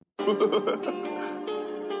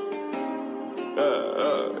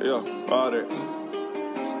Yeah, all that.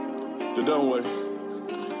 The dumb way.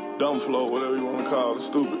 Dumb flow, whatever you want to call it,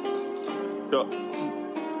 stupid. Yeah.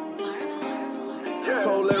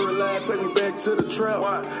 Told Larry Lad, take me back to the trap.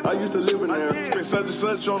 I used to live in there. Spent such and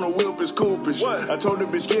such on the whip, it's coopish. I told the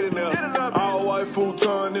bitch, get in there. All white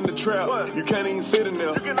futon in the trap. You can't even sit in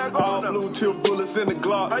there. All blue tip bullets in the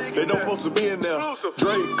Glock. They don't supposed to be in there.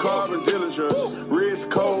 Drake, Carbon, Dilligers, wrist,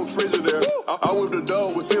 cold, Frigidaire. I whipped the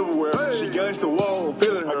dough with silverware. She gangsta wall,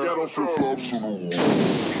 feeling her. I got on flip-flops on the wall.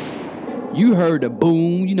 You heard the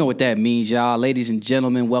boom. You know what that means, y'all. Ladies and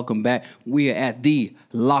gentlemen, welcome back. We are at the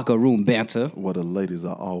Locker Room Banter. Where the ladies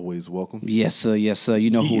are always welcome. Yes, sir. Yes, sir. You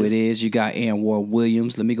know who it is. You got Anwar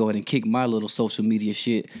Williams. Let me go ahead and kick my little social media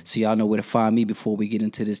shit so y'all know where to find me before we get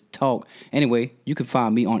into this talk. Anyway, you can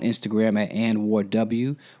find me on Instagram at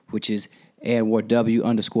AnwarW, which is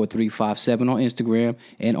AnwarW_357 on Instagram.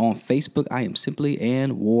 And on Facebook, I am simply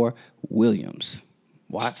Anwar Williams.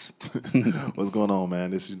 Watts. What's going on,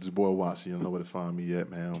 man? This is your boy Watts. You don't know where to find me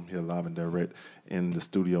yet, man. I'm here live and direct in the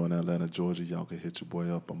studio in Atlanta, Georgia. Y'all can hit your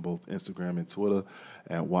boy up on both Instagram and Twitter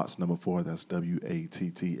at Watts4. That's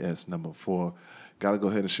WATTS4. Got to go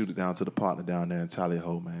ahead and shoot it down to the partner down there in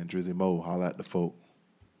Tally-Ho, man. Drizzy Mo, holla at the folk.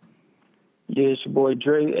 Yeah, it's your boy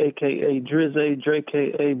Dre, a.k.a. Drizzy, Dre,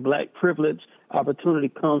 a.k.a. Black Privilege. Opportunity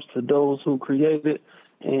comes to those who create it.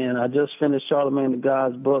 And I just finished Charlemagne the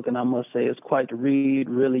God's book, and I must say it's quite the read.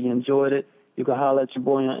 Really enjoyed it. You can holler at your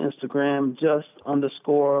boy on Instagram,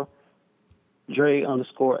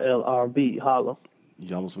 just_Dre_LRB. Holla.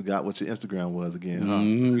 You almost forgot what your Instagram was again, huh?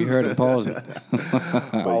 You heard it pausing.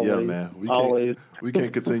 But always, yeah, man, we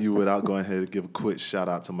can't continue without going ahead and give a quick shout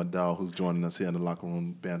out to my dog who's joining us here in the Locker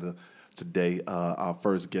Room Banter today. Our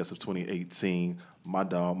first guest of 2018. My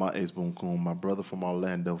dog, my ace boom coon, my brother from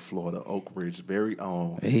Orlando, Florida, Oak Ridge, very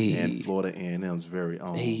own, and Florida A&M's very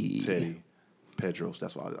own, Teddy Pedros.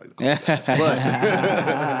 That's what I like to call him.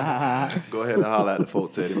 But go ahead and holler at the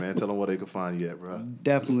folk, Teddy, man. Tell them where they can find you at, bro.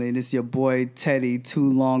 Definitely. This is your boy, Teddy,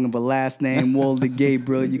 too long of a last name, Walter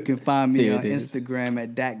Gabriel. You can find me on Instagram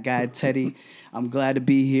at ThatGuyTeddy. I'm glad to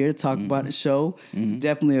be here to talk about the show.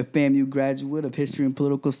 Definitely a FAMU graduate of history and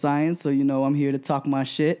political science. So, you know, I'm here to talk my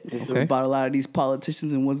shit about a lot of these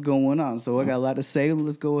politicians and what's going on. So I got a lot to say.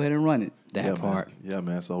 Let's go ahead and run it. That part. Man. Yeah,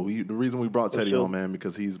 man. So the reason we brought Teddy on, man,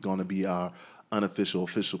 because he's going to be our official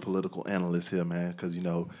political analyst here, man, because, you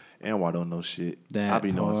know, Anwar don't know shit. I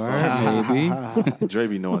be knowing some shit. Dre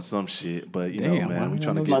be knowing some shit, but, you know, man, we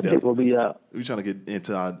trying to get we trying to get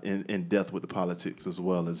into in depth with the politics as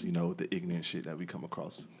well as, you know, the ignorant shit that we come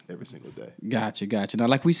across every single day. Gotcha. Now,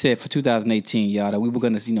 like we said, for 2018, y'all, that we were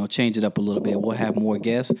going to, you know, change it up a little bit. We'll have more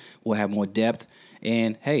guests. We'll have more depth.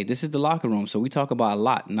 And, hey, this is the Locker Room, so we talk about a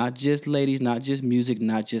lot. Not just ladies, not just music,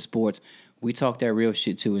 not just sports. We talk that real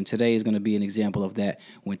shit, too. And today is going to be an example of that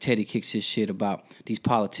when Teddy kicks his shit about these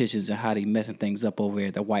politicians and how they messing things up over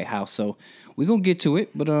at the White House. So we're going to get to it.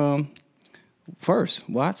 But first,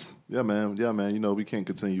 Watts? Yeah, man. You know, we can't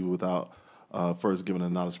continue without first giving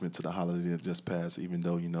acknowledgement to the holiday that just passed, even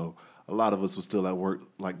though, you know, a lot of us were still at work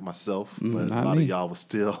like myself, but a lot of y'all was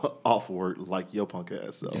still off work like your punk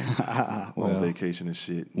ass. So on vacation and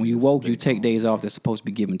shit. When you woke, you take days off that's supposed to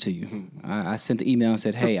be given to you. I sent the email and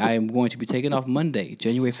said, hey, I am going to be taking off Monday,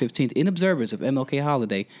 January 15th, in observance of MLK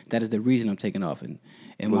holiday. That is the reason I'm taking off. And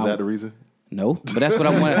was that the reason? No, but that's what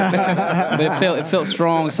I wanted. But it felt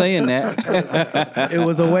strong saying that. It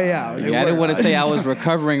was a way out. I didn't want to say I was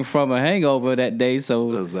recovering from a hangover that day.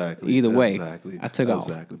 So either way, I took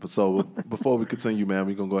off. But so before we continue, man,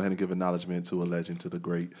 we're gonna go ahead and give acknowledgement to a legend, to the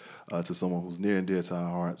great, to someone who's near and dear to our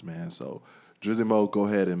hearts, man. So Drizzy Mo, go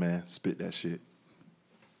ahead and, man, spit that shit.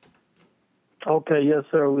 Okay, yes,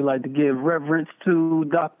 sir. We like to give reverence to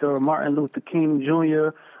Dr. Martin Luther King Jr.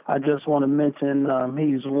 I just want to mention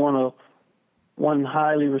he's one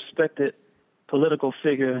highly respected political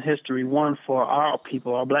figure in history, one for our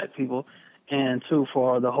people, our black people, and two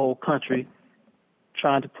for the whole country,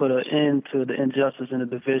 trying to put an end to the injustice and the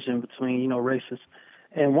division between, you know, races.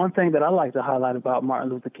 And one thing that I like to highlight about Martin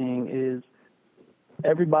Luther King is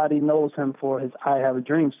everybody knows him for his I Have a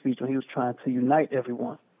Dream speech when he was trying to unite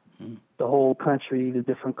everyone, the whole country, the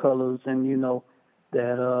different colors, and, you know,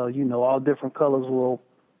 that, all different colors will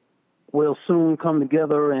soon come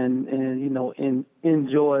together and you know,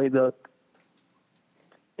 enjoy the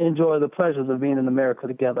pleasures of being in America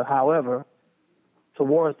together. However,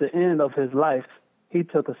 towards the end of his life, he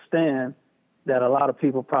took a stand that a lot of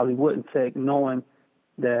people probably wouldn't take, knowing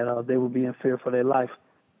that they would be in fear for their life.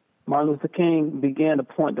 Martin Luther King began to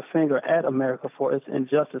point the finger at America for its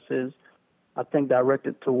injustices, I think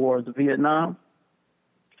directed towards Vietnam.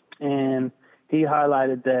 And he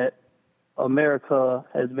highlighted that America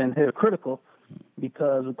has been hypocritical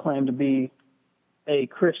because we claim to be a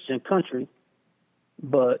Christian country,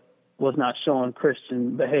 but was not showing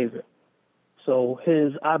Christian behavior. So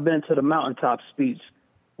his "I've been to the mountaintop" speech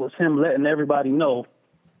was him letting everybody know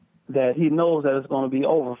that he knows that it's going to be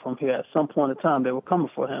over from here. At some point in time, they were coming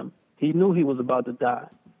for him. He knew he was about to die.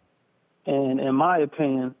 And in my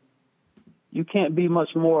opinion, you can't be much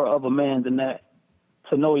more of a man than that,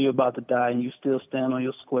 to know you're about to die and you still stand on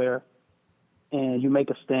your square and you make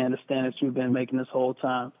a stand that you've been making this whole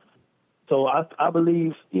time. So I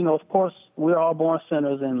believe, you know, of course, we're all born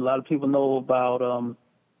sinners, and a lot of people know about,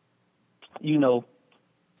 you know,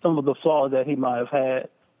 some of the flaws that he might have had.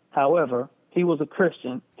 However, he was a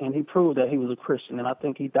Christian, and he proved that he was a Christian, and I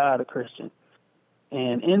think he died a Christian.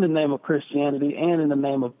 And in the name of Christianity and in the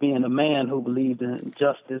name of being a man who believed in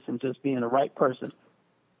justice and just being the right person,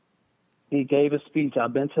 he gave a speech.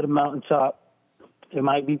 "I've been to the mountaintop. It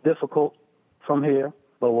might be difficult from here,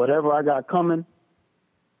 but whatever I got coming,"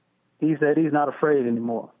 he said he's not afraid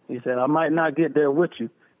anymore. He said, "I might not get there with you,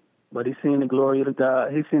 but he's seen the glory of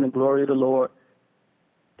God. He's seen the glory of the Lord.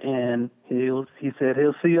 And he said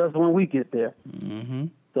he'll see us when we get there." Mm-hmm.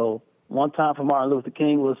 So one time for Martin Luther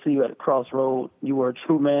King, "We'll see you at the crossroad. You were a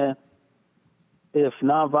true man." If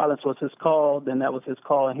nonviolence was his call, then that was his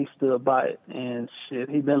call, and he stood by it. And shit,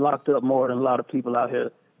 he's been locked up more than a lot of people out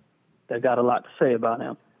here that got a lot to say about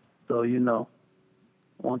him. So, you know,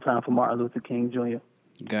 one time for Martin Luther King Jr.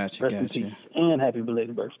 Gotcha, Rest in peace, and happy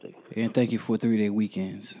belated birthday. And thank you for 3-day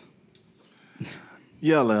weekends.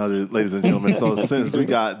 Yeah, ladies and gentlemen. So since we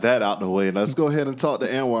got that out the way, let's go ahead and talk to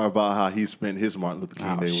Anwar about how he spent his Martin Luther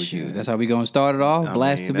King Day weekend. That's how we gonna start it off.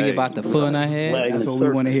 Blasting me about the fun I had. That's what we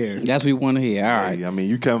want to hear. That's what we want to hear. All right. I mean,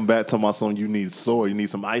 you coming back talking about something you need sore, you need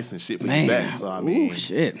some ice and shit for your back. So I mean,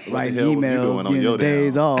 shit. Writing emails, getting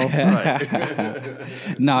days off.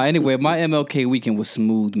 Nah, anyway, my MLK weekend was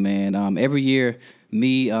smooth, man. Every year,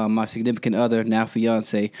 me, my significant other, now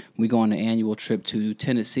fiance, we go on an annual trip to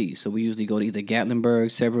Tennessee. So we usually go to either Gatlinburg,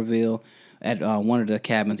 Sevierville, at one of the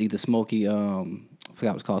cabins, either Smoky, I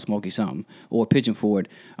forgot what it's called, Smoky something, or Pigeon Forge,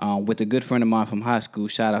 with a good friend of mine from high school.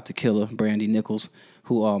 Shout out to Killer, Brandy Nichols,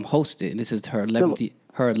 who hosted. And this is her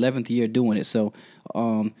 11th year doing it. So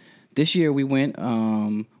this year we went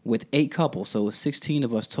with 8 couples, so it was 16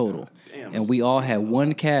 of us total. Damn. And we all had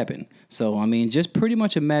one cabin. So, I mean, just pretty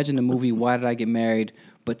much imagine the movie Why Did I Get Married,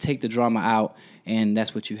 but take the drama out, and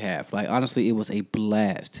that's what you have. Like, honestly, it was a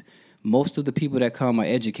blast. Most of the people that come are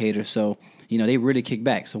educators, so, you know, they really kick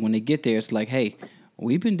back. So when they get there, it's like, hey,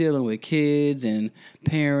 we've been dealing with kids and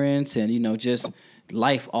parents and, you know, just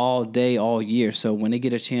life all day, all year. So when they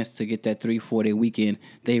get a chance to get that 3-4 day weekend,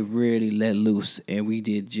 they really let loose, and we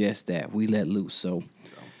did just that. We let loose. So,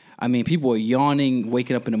 I mean, people were yawning,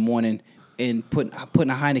 waking up in the morning, and putting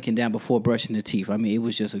a Heineken down before brushing their teeth. I mean, it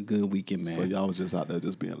was just a good weekend, man. So y'all was just out there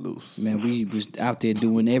just being loose. Man, we was out there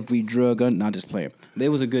doing every drug. Not just playing. But it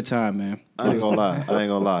was a good time, man. I ain't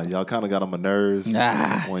gonna lie. Y'all kind of got on my nerves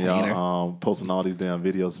when y'all posting all these damn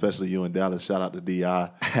videos, especially you and Dallas. Shout out to DI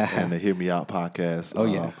and the Hear Me Out podcast. Oh,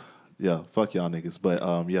 yeah. Yeah, fuck y'all niggas. But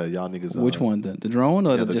yeah, y'all niggas. Which one? The drone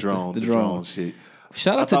or the drone? The drone shit.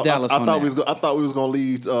 Shout out to Dallas on that. I thought we was gonna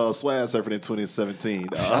leave Swag Surfing in 2017.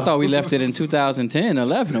 I thought we left it in 2010,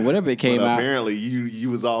 11, or whatever it came out. Apparently, you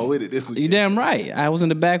was all with it this weekend. You damn right. I was in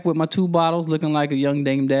the back with my 2 bottles, looking like a young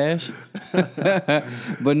Dame Dash.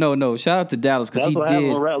 But no. Shout out to Dallas because he did. That's what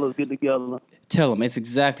happens when rattlers get together. Tell him it's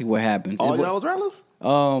exactly what happens. All y'all was rattlers?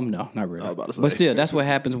 No, not really. But still, that's what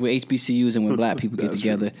happens with HBCUs and when black people get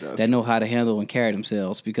together that know how to handle and carry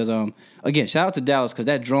themselves. Because, again, shout out to Dallas because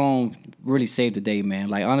that drone really saved the day, man.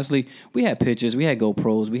 Like, honestly, we had pictures, we had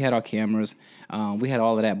GoPros, we had our cameras, we had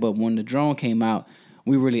all of that. But when the drone came out,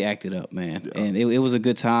 we really acted up, man. Yeah. And it was a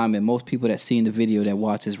good time. And most people that seen the video that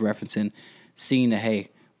watch this referencing, seen that,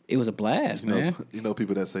 hey, it was a blast, man. You know,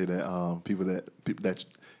 people that say that, people that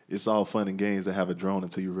it's all fun and games to have a drone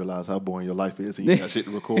until you realize how boring your life is and you got shit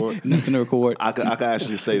to record. Nothing to record. I could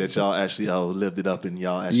actually say that y'all actually lived it up and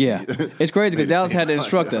y'all actually. Yeah, it's crazy because Dallas had to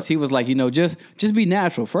instruct us. He was like, you know, just be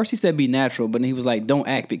natural. First he said be natural, but then he was like, don't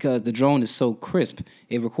act because the drone is so crisp.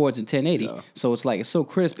 It records in 1080, so it's like it's so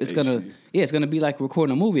crisp. It's gonna be like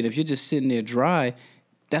recording a movie. And if you're just sitting there dry,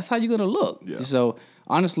 that's how you're gonna look. Yeah. So.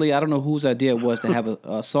 Honestly, I don't know whose idea it was to have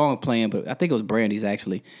a song playing, but I think it was Brandy's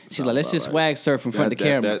actually. She's like, let's just swag surf in front of the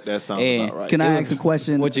camera. That sounds about right. Can I ask a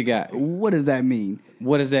question? What you got? What does that mean?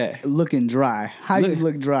 What is that? Looking dry. How you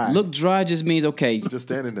look dry? Look dry just means, okay. Just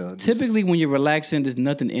standing there. Typically, when you're relaxing, there's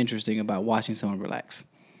nothing interesting about watching someone relax.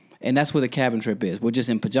 And that's where the cabin trip is. We're just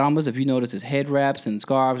in pajamas. If you notice, it's head wraps and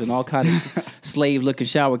scarves and all kinds of slave-looking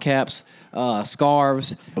shower caps,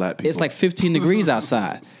 scarves. Black people. It's like 15 degrees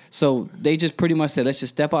outside. So they just pretty much said, let's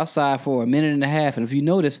just step outside for a minute and a half. And if you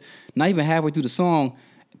notice, not even halfway through the song,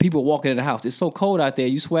 people walking in the house. It's so cold out there.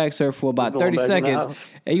 You swag surf for about 30 seconds.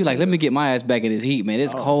 And you're like, let me get my ass back in this heat, man.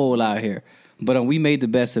 It's cold out here. But we made the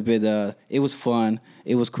best of it. It was fun.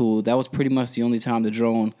 It was cool. That was pretty much the only time the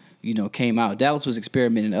drone, came out. Dallas was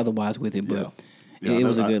experimenting otherwise with it, but it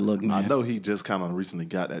was a good look, man. I know he just kind of recently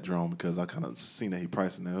got that drone because I kind of seen that he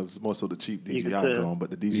pricing it. It was more so the cheap DJI drone,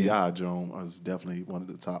 but the DJI drone was definitely one of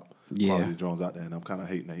the top quality drones out there, and I'm kind of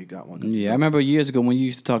hating that he got one. Yeah, I remember years ago when you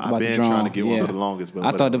used to talk about the drone. I've been trying to get one for the longest, but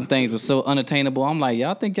I thought them things were so unattainable. I'm like,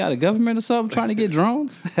 y'all think y'all the government or something trying to get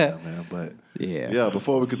drones? Yeah, man, but yeah.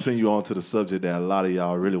 Before we continue on to the subject that a lot of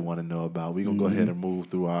y'all really want to know about, we're gonna go ahead and move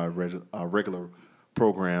through our regular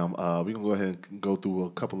program. We're going to go ahead and go through a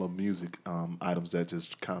couple of music items that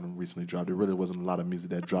just kind of recently dropped. There really wasn't a lot of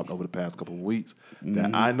music that dropped over the past couple of weeks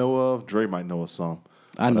that I know of. Dre might know of some.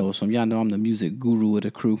 I know some. Y'all know I'm the music guru of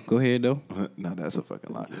the crew. Go ahead, though. No, that's a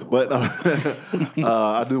fucking lie. But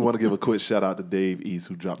I do want to give a quick shout out to Dave East,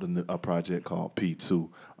 who dropped a project called P2.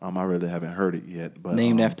 I really haven't heard it yet. But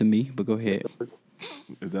named after me, but go ahead.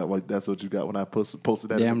 Is that's what you got when I posted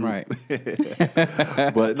that? Damn right.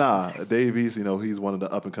 But nah, Dave East, he's one of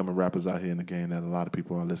the up and coming rappers out here in the game that a lot of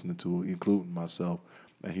people are listening to, including myself.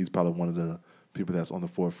 And he's probably one of the people that's on the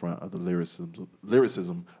forefront of the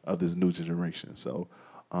lyricism of this new generation. So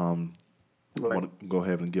I want to go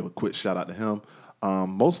ahead and give a quick shout out to him.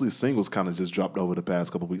 Mostly singles kind of just dropped over the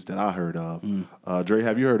past couple of weeks that I heard of. Dre,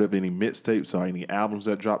 have you heard of any mixtapes or any albums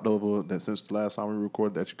that dropped over that since the last time we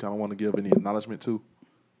recorded that you kind of want to give any acknowledgement to?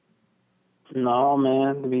 No,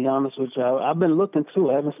 man. To be honest with you, I've been looking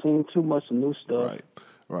too. I haven't seen too much new stuff.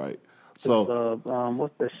 Right. So,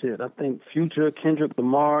 what's that shit? I think Future, Kendrick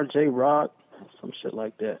Lamar, J Rock, some shit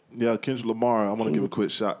like that. Yeah, Kendrick Lamar. I want to give a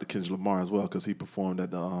quick shout to Kendrick Lamar as well because he performed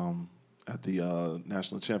at the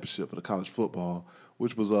national championship for the college football,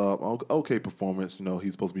 which was an okay performance.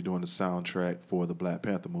 He's supposed to be doing the soundtrack for the Black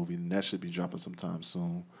Panther movie, and that should be dropping sometime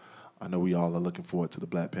soon. I know we all are looking forward to the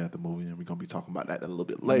Black Panther movie, and we're going to be talking about that a little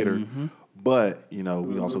bit later. Mm-hmm. But, we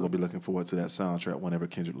also going to be looking forward to that soundtrack whenever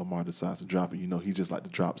Kendrick Lamar decides to drop it. He just like to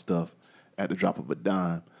drop stuff at the drop of a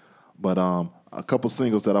dime. But a couple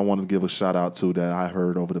singles that I want to give a shout out to that I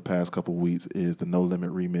heard over the past couple weeks is the No Limit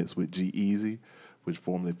remix with G-Eazy, which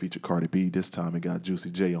formerly featured Cardi B. This time it got Juicy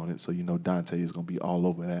J on it, so Dante is going to be all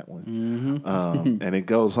over that one. Mm-hmm. And it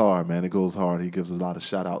goes hard, man. It goes hard. He gives a lot of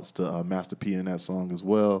shout-outs to Master P in that song as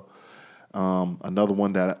well. Another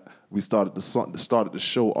one that we started the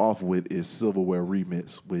show off with is Silverware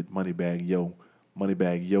Remix with Moneybagg Yo.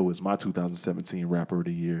 Moneybagg Yo is my 2017 Rapper of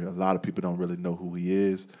the Year. A lot of people don't really know who he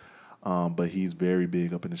is, but he's very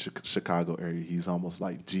big up in the Chicago area. He's almost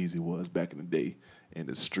like Jeezy was back in the day in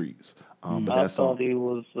the streets. But I thought he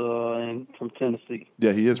was from Tennessee.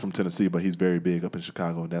 Yeah, he is from Tennessee, but he's very big up in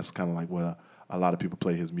Chicago, and that's kind of like where a lot of people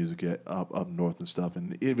play his music at up north and stuff,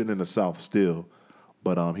 and even in the South still.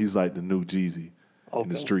 But he's like the new Jeezy in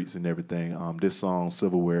the streets and everything. This song,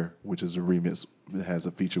 Silverware, which is a remix, has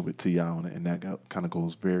a feature with T.I. on it, and that kind of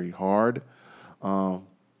goes very hard. We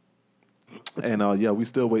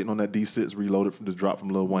still waiting on that D6 Reloaded from the drop from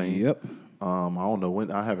Lil Wayne. Yep. I don't know when.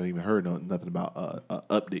 I haven't even heard nothing about an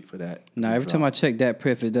update for that. Now, every time I check that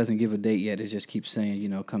Pref, it doesn't give a date yet. It just keeps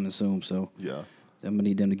saying, coming soon. So yeah, I'm gonna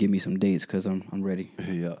need them to give me some dates because I'm ready.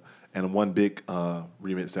 Yeah. And one big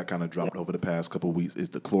remix that kind of dropped over the past couple of weeks is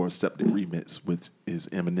the Chloroseptic remix, which is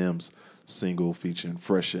Eminem's single featuring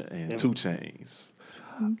Fresher and 2 Chainz.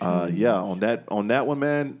 On that one,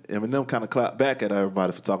 man, Eminem kind of clapped back at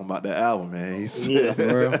everybody for talking about that album, man. He said,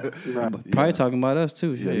 probably talking about us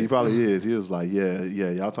too. Yeah, he probably is. He was like, yeah,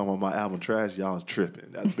 y'all talking about my album trash, y'all was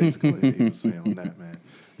tripping. That's basically what he was saying on that, man.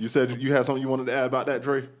 You said you had something you wanted to add about that,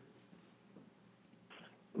 Dre?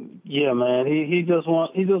 Yeah, man. He just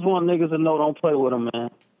want niggas to know don't play with him, man.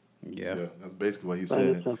 Yeah, that's basically what he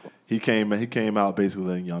said. He came out basically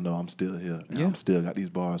letting y'all know I'm still here. And I'm still got these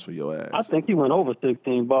bars for your ass. I think he went over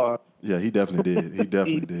 16 bars. Yeah, he definitely did. He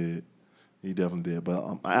definitely did. But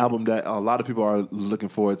an album that a lot of people are looking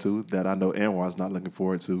forward to, that I know Anwar's not looking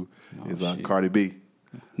forward to, is Cardi B.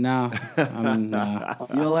 Nah. You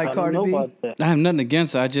don't like Cardi B? I have nothing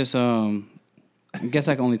against her. I just I guess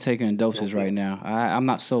I can only take her in doses right now. I'm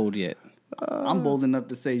not sold yet. I'm bold enough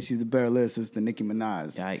to say she's a better lyricist than Nicki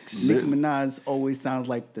Minaj. Yikes. Nicki Minaj always sounds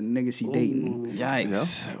like the nigga she dating.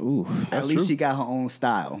 Yikes. Yeah. Ooh. At least she got her own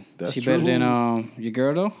style. That's she true. better than your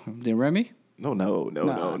girl though? Than Remy? No.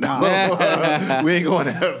 We ain't going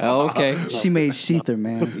that far. Oh, okay. She made Sheether,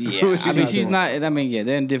 man. Yeah. I mean, she's not. I mean, yeah,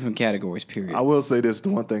 they're in different categories. Period. I will say this: the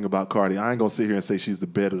one thing about Cardi, I ain't gonna sit here and say she's the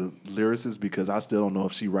better lyricist because I still don't know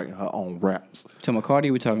if she writing her own raps. To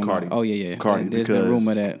McCarty, we talking Cardi. about? Oh yeah. Cardi. There's been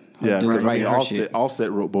rumor that because writing her shit.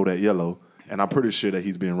 Offset wrote Bodak Yellow, and I'm pretty sure that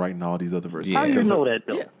he's been writing all these other verses. How you know that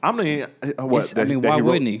though? I mean, what? Why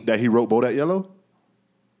wouldn't he? That he wrote Bodak Yellow,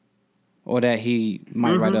 or that he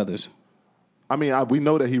might write others. I mean, we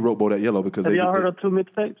know that he wrote Bodak Yellow because Have y'all heard of 2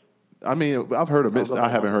 mixtapes? I mean, I've heard of I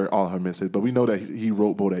haven't heard all her mixtapes, but we know that he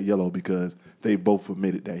wrote Bodak Yellow because they both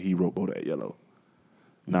admitted that he wrote Bodak Yellow.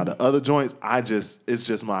 Now the other joints, it's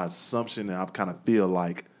just my assumption, and I kind of feel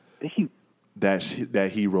like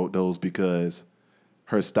that he wrote those because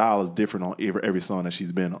her style is different on every song that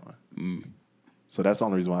she's been on. So that's the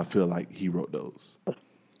only reason why I feel like he wrote those.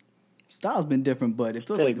 Style's been different, but it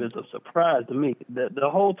feels like it's a surprise to me. The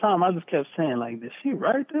whole time I just kept saying, like, did she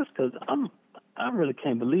write this? Because I really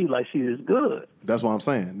can't believe like she is good. That's what I'm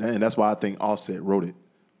saying, and that's why I think Offset wrote it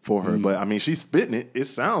for her. But I mean, she's spitting it. It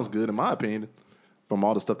sounds good in my opinion from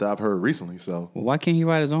all the stuff that I've heard recently. So why can't he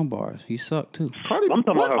write his own bars? He sucked too. Cardi, I'm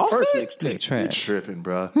talking about her Offset? first mixtape. Trash. You tripping,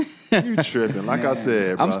 bro? You tripping? Like I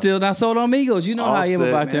said, bro. I'm still not sold on Migos. You know how I am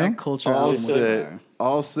Offset, about them. man, culture.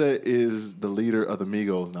 Offset is the leader of the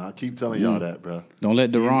Migos. Now I keep telling y'all that, bro. Don't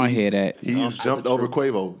let Deron hear that. He's jumped over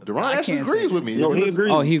Quavo. Deron actually agrees with me. No, he agrees.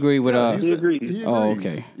 Oh, he agreed with He agrees. He Oh, agrees.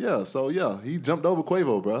 okay. Yeah, so he jumped over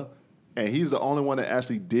Quavo, bro. And he's the only one that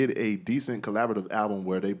actually did a decent collaborative album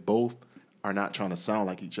where they both are not trying to sound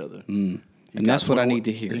like each other. And that's what I need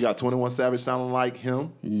to hear. You got 21 Savage sounding like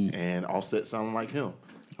him and Offset sounding like him.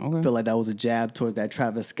 Okay. I feel like that was a jab towards that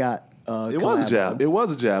Travis Scott. It was a jab. It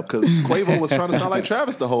was a jab because Quavo was trying to sound like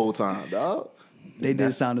Travis the whole time, dog. They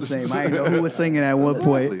did sound the same. I didn't know who was singing at what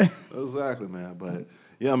point. Exactly, man. But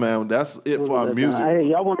yeah, man, that's it for our music. Hey,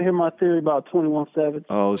 y'all want to hear my theory about 21 Savage?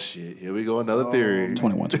 Oh shit, here we go, another theory.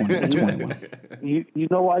 21. You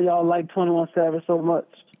know why y'all like 21 Savage so much?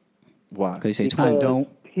 Why? Because you say I 20. don't.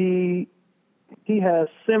 He has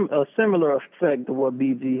a similar effect to what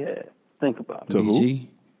BG had. Think about it. To BG? who?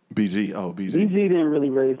 BG. Oh, BG. BG didn't really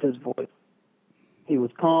raise his voice. He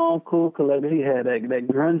was calm, cool, collected. He had that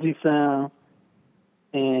grungy sound,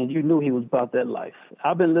 and you knew he was about that life.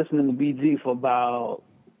 I've been listening to BG for about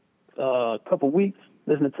a couple weeks,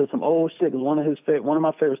 listening to some old shit. Cause one of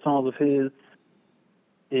my favorite songs of his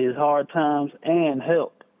is "Hard Times" and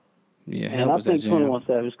 "Help." Yeah, And Help I was that think jam. 21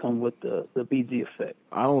 Savage come with the BG effect.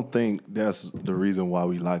 I don't think that's the reason why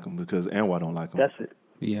we like him because Anwar don't like him. That's it.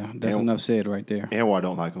 Yeah, that's enough said right there. Anwar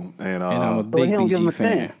don't like him, and I'm a big he don't give him BG a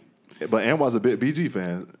fan. chance. but Anwar's a big BG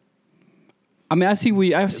fan. I mean, I see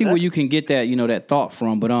where you can get that, that thought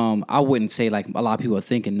from, but I wouldn't say like a lot of people are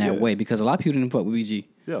thinking that way because a lot of people didn't fuck with BG.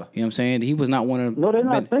 Yeah. You know what I'm saying? He was not one of No, they're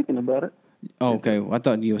not thinking about it. Oh, okay. Well, I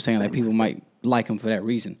thought you were saying like people might like him for that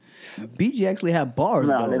reason. BG actually had bars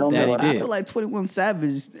No, though. they don't That know he what did. I feel like 21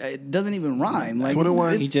 Savage doesn't even rhyme. Like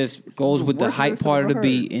 21 He just it's goes the with the worst hype lyrics part of I've the ever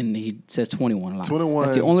beat, and he says 21 a lot. 21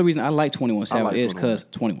 That's the only reason I like 21 I Savage like is because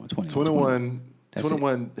 21.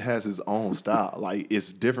 21 has his own style. Like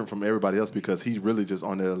it's different from everybody else because he's really just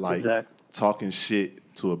on there like talking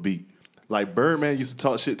shit to a beat. Like Birdman used to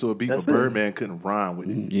talk shit to a beat, but Birdman couldn't rhyme with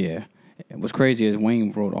it. Yeah. What's crazy is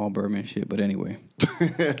Wayne wrote all Birdman shit, but anyway.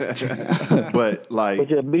 But like, But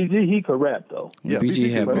yeah, BG, he could rap though. yeah,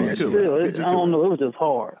 BG had could- bars. BG Still, could rap. I don't know. It was just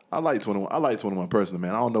hard. I like 21. I like 21 personally,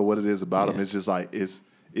 man. I don't know what it is about him. It's just like it's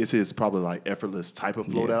his probably like effortless type of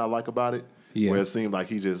flow that I like about it. Yeah. Where it seemed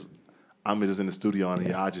like I'm just in the studio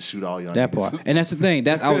and I just shoot all y'all. That niggas. part. And that's the thing.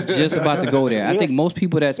 I was just about to go there. I think most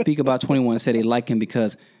people that speak about 21 say they like him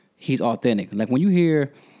because he's authentic. Like when you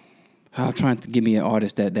hear, I'm trying to give me an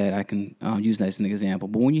artist that I can use that as an example.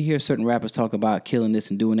 But when you hear certain rappers talk about killing this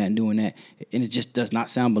and doing that, and it just does not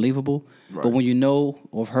sound believable. Right. But when you know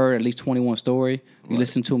or have heard at least 21 story, you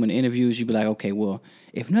listen to him in interviews, you be like, okay, well,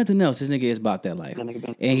 if nothing else, this nigga is about that life.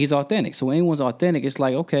 And he's authentic. So when anyone's authentic, it's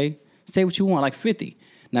like, okay, say what you want, like 50.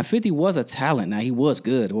 Now, 50 was a talent. Now, he was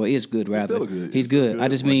good, or is good, rather. He's still good. He's good. I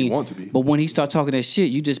just mean, want to be. but when he start talking that shit,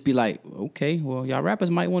 you just be like, okay, well, y'all rappers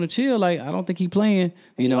might want to chill. Like, I don't think he playing,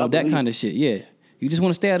 that kind of shit. Yeah. You just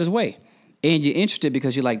want to stay out of his way. And you're interested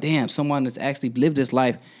because you're like, damn, someone that's actually lived this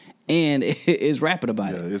life and is rapping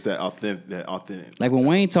about it. Yeah, it's that authentic. Like when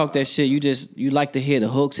Wayne talk that shit, you like to hear the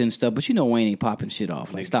hooks and stuff, but Wayne ain't popping shit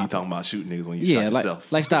off. Like, stop. You talking about shooting niggas when you shot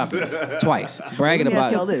yourself. Like stop it. Twice. Bragging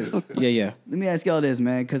about Let me ask y'all this. Yeah. Let me ask y'all this,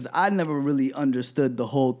 man, because I never really understood the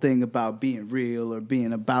whole thing about being real or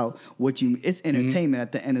being about what you. It's entertainment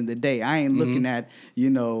at the end of the day. I ain't looking at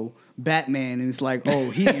Batman, and it's like, oh,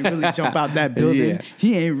 he ain't really jump out that building. Yeah.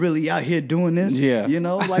 He ain't really out here doing this. Yeah. You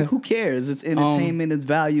know, like who cares? It's entertainment, it's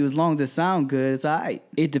value. As long as it sound good, it's all right.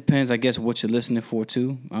 It depends, I guess, what you're listening for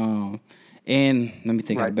too. And let me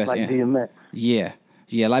think of the best. Like DMX. Yeah.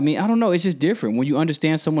 Yeah, like, I mean, I don't know. It's just different. When you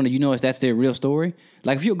understand someone and you know that's their real story.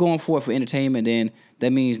 Like, if you're going for it for entertainment, then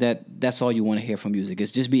that means that that's all you want to hear from music.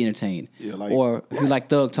 It's just be entertained. Yeah, like, or if you like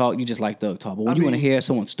Thug Talk, you just like Thug Talk. But when you want to hear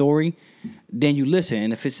someone's story, then you listen.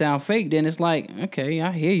 And if it sounds fake, then it's like, okay,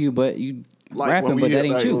 I hear you, but you like rapping, but that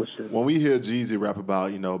ain't like, you. When we hear Jeezy rap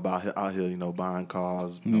about, about out here, buying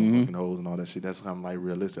cars, fucking hoes and all that shit, that's kind of like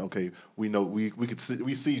realistic. Okay, we know we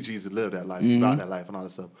see Jeezy live that life, about that life and all that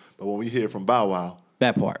stuff. But when we hear it from Bow Wow,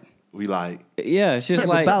 That part. we like, Yeah, it's just But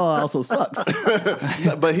like Bow Wow also sucks.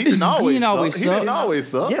 but he didn't always didn't always suck. He suck. didn't always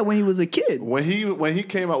suck. Yeah, when he was a kid. When he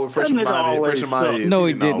came out with Fresh That in nigga My always Fresh in My sucked. Head, No,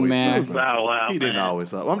 he didn't, always man. suck. Bow Wow, He didn't man. always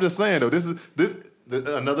suck. I'm just saying though, this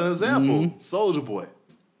another example. Soldier Boy.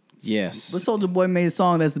 yes. But Soulja Boy made a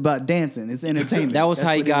song that's about dancing. It's entertainment. That was That's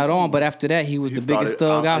how he what got was on, doing. but after that, he was He the biggest started-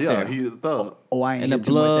 thug out yeah, there. he's a thug. Oh, I ain't And the hear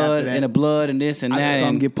too much after blood, that. and the blood, and this and I that. just saw him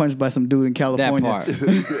and get punched by some dude in that California. part.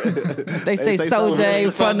 They say say soldier Soulja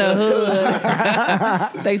ain't from the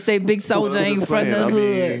hood. They say big soldier I'm ain't just from the saying,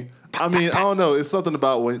 hood. I mean, I don't know. It's something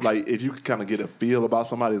about when, like, if you kind of get a feel about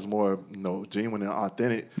somebody that's more, genuine and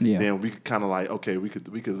authentic, Yeah. then we could kind of like, okay, we could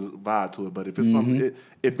vibe to it. But if it's something,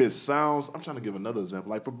 if it sounds, I'm trying to give another example.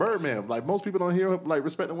 Like for Birdman, like most people don't hear like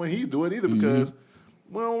respecting when he's doing it either because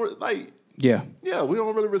we don't like. Yeah. Yeah, we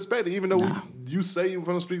don't really respect it, even though you say you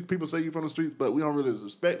from the streets, people say you from the streets, but we don't really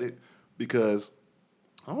respect it because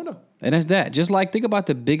I don't know. And that's that. Just like, think about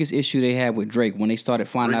the biggest issue they had with Drake when they started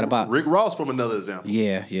finding out about. Rick Ross from another example.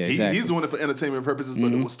 Yeah, exactly. He's doing it for entertainment purposes,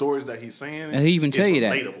 but the stories that he's saying, And he even is tell you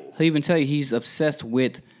relatable. that. He even tell you he's obsessed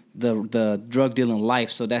with the drug dealing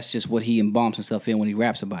life, so that's just what he embalms himself in when he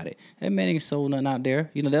raps about it. That man ain't sold nothing out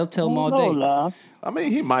there. They'll tell him all day. Nah. I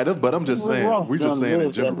mean, he might have, but I'm just saying. We're just saying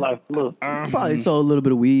in general. Life. Look, Probably sold a little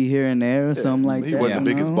bit of weed here and there or something like He that. wasn't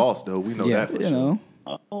the biggest you know? boss, though. We know Yeah. that for You sure. know.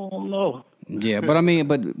 I don't know. Yeah, but I mean,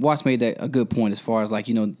 but Watts made that a good point as far as like,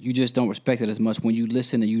 you just don't respect it as much when you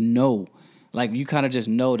listen and like you kind of just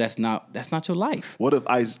know that's not your life. What if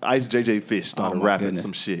Ice JJ Fish started my rapping goodness.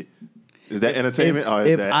 some shit? Is that entertainment or is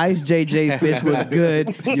If that Ice JJ Fish was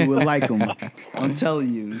good, you would like him. I'm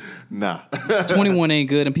telling you. nah? 21 ain't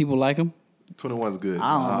good and people like him. 21's good.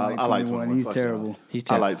 I don't like 21. He's Fuck terrible. y'all. He's I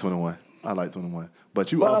terrible. like 21. I like 21. But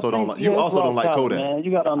you But I also don't think like he you has also don't raw like talent, Kodak. Man.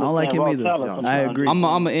 You got to I don't like him understand raw either. talent I sometimes. agree.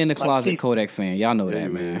 I'm a in the closet Keith. Kodak fan. Y'all know that, Yeah,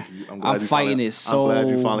 man. I'm glad I'm you fighting finally- it so I'm glad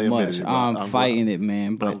you finally admitted much. it, bro. I'm I'm fighting it,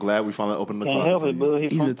 man. But I'm glad we finally opened the Can't closet. help for it, you. bro.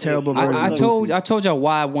 He's a terrible I- version I of told Boosie. I told y'all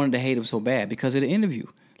why I wanted to hate him so bad because of the interview.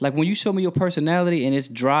 Like when you show me your personality and it's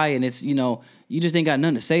dry and it's you just ain't got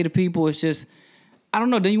nothing to say to people. It's just I don't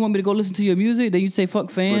know. Then you want me to go listen to your music? Then you say fuck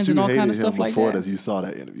But fans you and all hated kind of him stuff like before that. you saw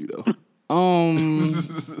that interview though.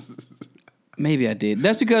 Maybe I did.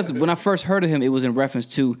 That's because when I first heard of him, it was in reference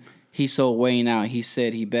to he sold Wayne out. He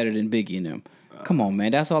said he better than Biggie and them. Come on,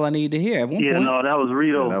 man. That's all I needed to hear at one Yeah, point. no, that was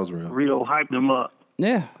Rito. Yeah, that was real. Rito hyped him up.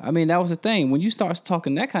 Yeah, I mean that was the thing. When you start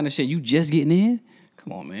talking that kind of shit, you just getting in.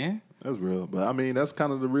 Come on, man. That's real. But I mean that's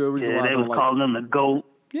kind of the real reason Yeah, why I they don't was like calling him the GOAT.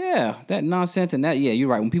 Yeah, that nonsense and that. Yeah, you're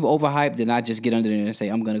right. When people overhype, then I just get under there and say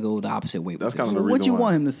I'm gonna go the opposite way. That's with kind this. of the reason What you why.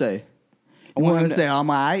 want him to say? I You want want him him to to- say, I'm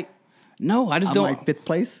all right? No, I just I'm don't. like 5th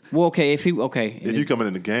place? Well, okay, if If you come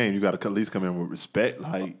in the game, you got to at least come in with respect.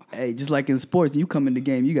 Like, Hey, just like in sports, you come in the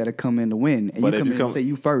game, you got to come in to win. And But you if come you in come- and say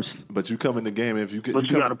you first. but you come in the game if you get. But you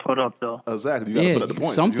come- got to put up, though. exactly. You got to yeah, put up the points.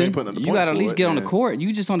 If you something. ain't putting up the You points got to at for least it, get on the then- court.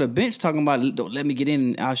 You just on the bench talking about, "Don't let me get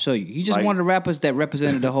in. I'll show you." You just Like- one of the rappers that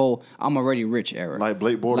represented the whole "I'm already rich" era. Like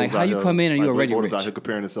Blake Bortles. Like how out you here- come in and like you Blake already Bortles out rich. here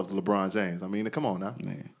comparing himself to LeBron James. I mean, come on now.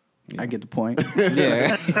 I get the point.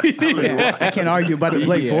 Yeah, Yeah, I can't argue about the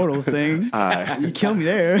Blake Yeah. Bortles thing. Alright. You kill me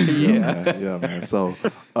there. Yeah, man. So,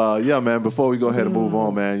 yeah, man. Before we go ahead and move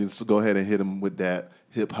on, man, you just go ahead and hit him with that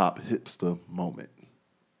hip hop hipster moment.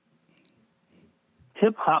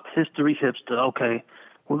 Hip hop history hipster. Okay,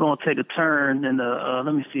 we're gonna take a turn and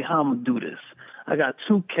let me see how I'm gonna do this. I got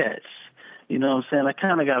 2 cats. You know what I'm saying? I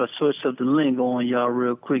kind of got to switch up the lingo on y'all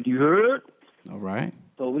real quick. You heard? all right.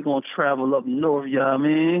 So we're gonna travel up north. You know what I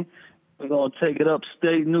mean? We're gonna take it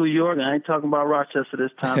upstate New York. I ain't talking about Rochester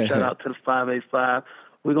this time. Shout out to the 585.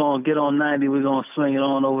 We're gonna get on 90. We're gonna swing it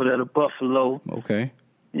on over there to Buffalo. Okay.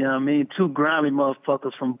 You know what I mean? 2 grimy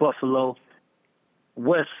motherfuckers from Buffalo,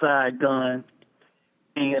 West Side Gun,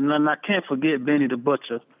 and I can't forget Benny the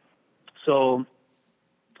Butcher. So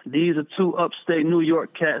these are 2 upstate New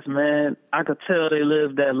York cats, man. I could tell they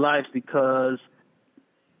live that life because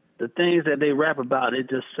the things that they rap about, it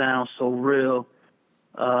just sounds so real.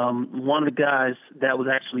 one of the guys that was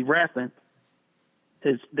actually rapping,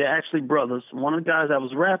 they're actually brothers. One of the guys that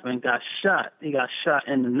was rapping got shot. He got shot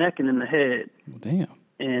in the neck and in the head. Well, damn.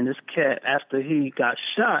 And this cat, after he got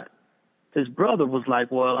shot, his brother was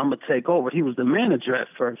like, well, I'm going to take over. He was the manager at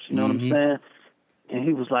first, you know what I'm saying? And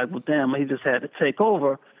he was like, well, damn, he just had to take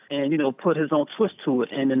over and, put his own twist to it.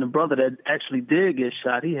 And then the brother that actually did get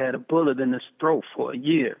shot, he had a bullet in his throat for a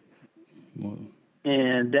year. Whoa.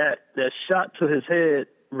 And that shot to his head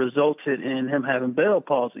resulted in him having Bell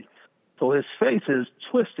palsy. So his face is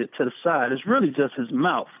twisted to the side. It's really just his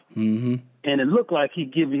mouth. Mm-hmm. And it looked like he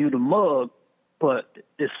giving you the mug, but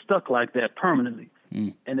it's stuck like that permanently.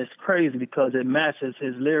 Mm. And it's crazy because it matches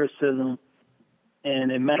his lyricism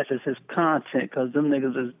and it matches his content because them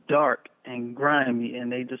niggas is dark and grimy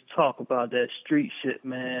and they just talk about that street shit,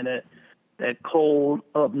 man, that cold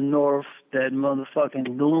up north, that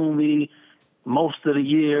motherfucking gloomy most of the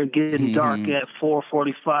year, getting dark at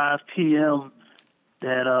 4:45 p.m.,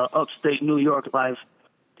 that upstate New York life.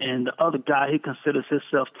 And the other guy, he considers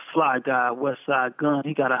himself the fly guy, West Side Gun.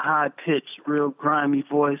 He got a high-pitched, real grimy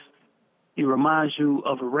voice. He reminds you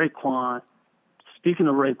of a Raekwon. Speaking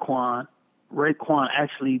of Raekwon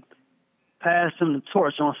actually passed him the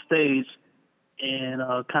torch on stage and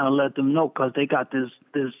kind of let them know because they got this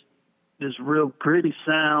real gritty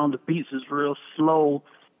sound. The beats is real slow,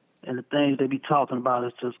 and the things they be talking about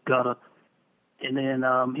is just gutter. And then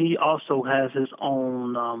he also has his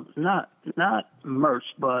own, not merch,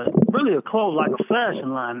 but really a clothes, like a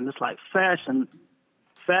fashion line. And it's like Fashion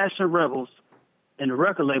Rebels. And the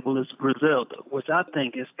record label is Griselda, which I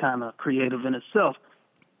think is kind of creative in itself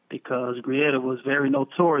because Griselda was very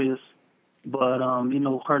notorious. But,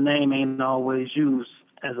 her name ain't always used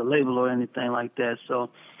as a label or anything like that. So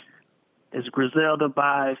it's Griselda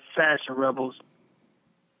by Fashion Rebels.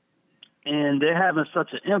 And they're having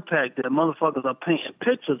such an impact that motherfuckers are painting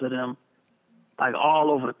pictures of them, like,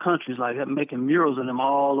 all over the country, like making murals of them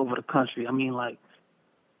all over the country. I mean, like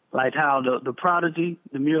how the Prodigy,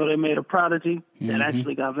 the mural they made of Prodigy that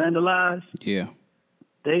actually got vandalized. Yeah.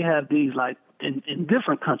 They have these, like, in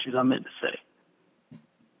different countries, I meant to say.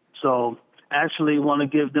 So, actually want to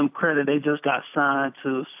give them credit. They just got signed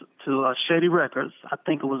to Shady Records. I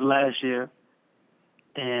think it was last year.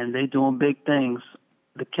 And they doing big things.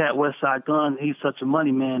 The cat West Side Gun, he's such a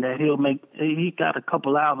money man that he got a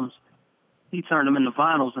couple albums. He turned them into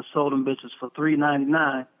vinyls and sold them bitches for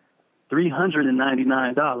 $399.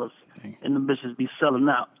 And the bitches be selling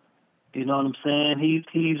out. You know what I'm saying?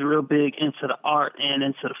 He's real big into the art and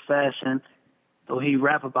into the fashion. So he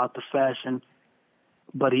rap about the fashion,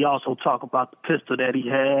 but he also talk about the pistol that he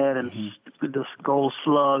had and the gold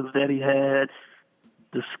slugs that he had.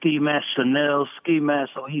 The ski mask, Chanel ski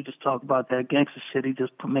mask, so he just talk about that gangster shit. He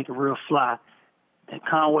just make it real fly. And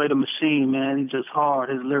Conway the Machine, man, he just hard.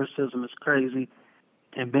 His lyricism is crazy.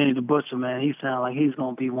 And Benny the Butcher, man, he sound like he's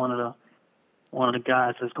gonna be one of the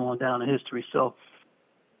guys that's going down in history. So,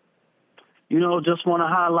 just want to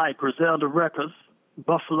highlight Griselda Records,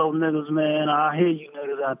 Buffalo niggas, man. I hear you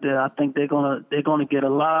niggas out there. I think they're gonna get a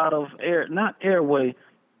lot of not airway.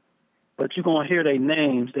 But you're going to hear their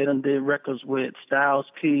names. They done did records with Styles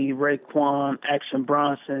P, Raekwon, Action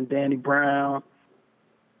Bronson, Danny Brown,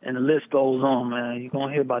 and the list goes on, man. You're going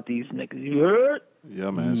to hear about these niggas. You heard?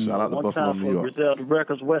 Yeah, man. Shout out to Buffalo, New York. Griselda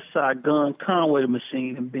Records, West Side Gun, Conway the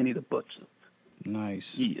Machine, and Benny the Butcher.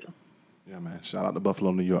 Nice. Yeah. Yeah, man. Shout out to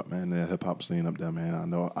Buffalo, New York, man. The hip-hop scene up there, man. I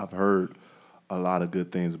know I've heard a lot of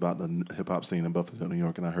good things about the hip-hop scene in Buffalo, New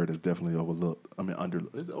York, and I heard it's definitely overlooked. I mean,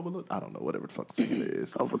 is it overlooked? I don't know, whatever the fuck scene it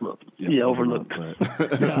is. Overlooked. Yeah, overlooked.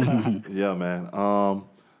 But yeah, man.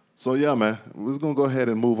 So, yeah, man, we're just going to go ahead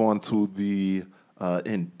and move on to the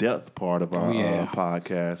in-depth part of our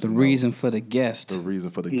podcast. The reason for the guest. The reason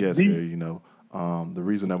for the guest here, the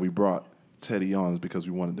reason that we brought Teddy on is because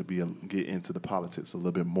we wanted to get into the politics a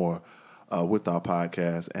little bit more with our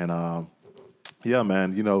podcast. And, yeah,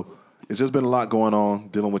 man, it's just been a lot going on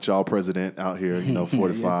dealing with y'all president out here,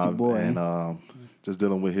 45, and just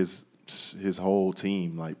dealing with his whole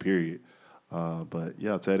team, like, period. But,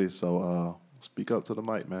 yeah, Teddy, so speak up to the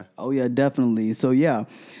mic, man. Oh, yeah, definitely. So, yeah,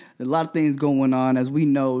 a lot of things going on. As we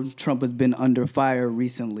know, Trump has been under fire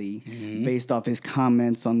recently based off his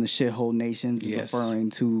comments on the shithole nations,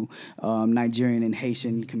 referring to Nigerian and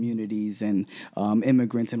Haitian communities and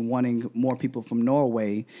immigrants and wanting more people from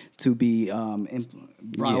Norway to be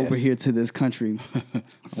brought over here to this country.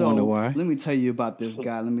 So, I wonder why. Let me tell you about this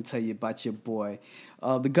guy. Let me tell you about your boy.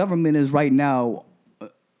 The government is right now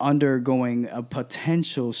undergoing a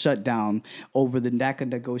potential shutdown over the DACA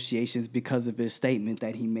negotiations because of his statement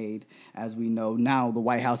that he made. As we know now, the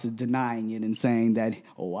White House is denying it and saying that,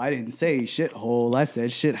 oh, I didn't say shithole, I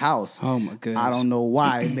said shit house. Oh my goodness. I don't know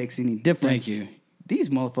why it makes any difference. Thank you. These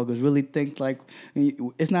motherfuckers really think like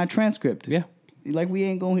it's not transcript. Yeah. Like we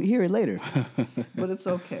ain't gonna hear it later, but it's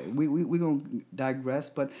okay. We gonna digress.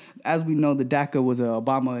 But as we know, the DACA was an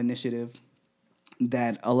Obama initiative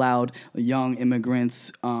that allowed young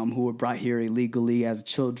immigrants who were brought here illegally as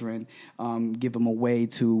children, give them a way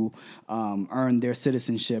to earn their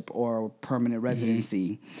citizenship or permanent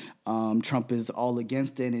residency. Trump is all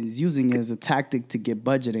against it and is using it as a tactic to get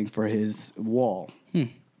budgeting for his wall.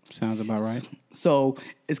 Sounds about right. So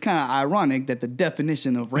it's kind of ironic that the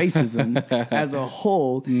definition of racism as a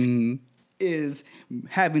whole is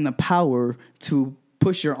having the power to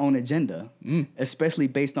push your own agenda, especially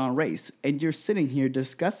based on race. And you're sitting here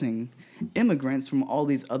discussing immigrants from all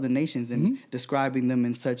these other nations and describing them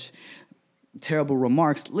in such terrible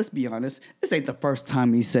remarks. Let's be honest, this ain't the first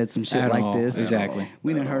time he said some shit like this. Exactly.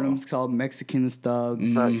 We done heard him called Mexicans thugs.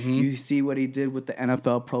 You see what he did with the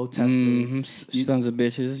NFL protesters. Sons of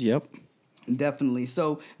bitches, yep. Definitely.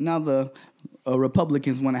 So now the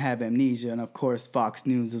Republicans want to have amnesia, and of course Fox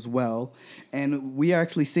News as well. And we are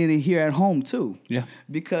actually seeing it here at home too. Yeah.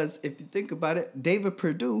 Because if you think about it, David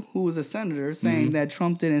Perdue, who was a senator, saying that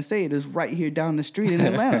Trump didn't say it, is right here down the street in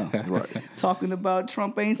Atlanta. Right. Talking about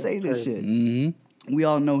Trump ain't say this shit. We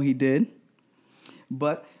all know he did.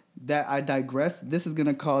 But that I digress. This is going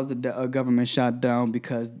to cause the government shutdown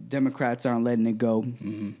because Democrats aren't letting it go.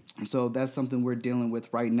 So that's something we're dealing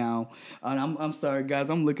with right now. And I'm sorry,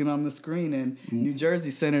 guys. I'm looking on the screen, and New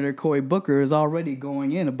Jersey Senator Cory Booker is already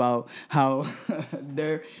going in about how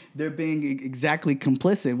they're being exactly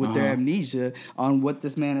complicit with their amnesia on what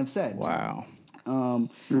this man has said. Wow.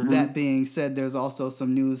 That being said, there's also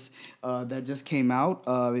some news that just came out.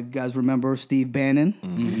 If you guys remember, Steve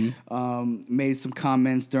Bannon made some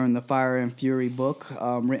comments during the Fire and Fury book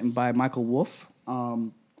written by Michael Wolff.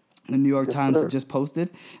 The New York Times just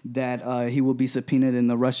posted that he will be subpoenaed in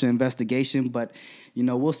the Russia investigation, but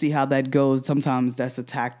we'll see how that goes. Sometimes that's a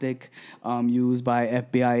tactic used by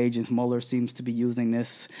FBI agents. Mueller seems to be using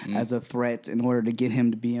this as a threat in order to get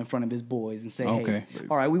him to be in front of his boys and say, hey,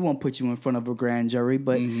 all right, we won't put you in front of a grand jury,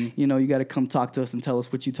 but you got to come talk to us and tell us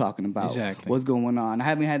what you're talking about, what's going on. I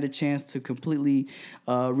haven't had the chance to completely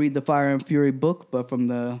read the Fire and Fury book, but from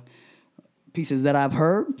the pieces that I've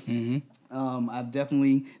heard, I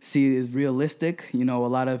definitely see it as realistic. A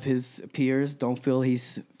lot of his peers don't feel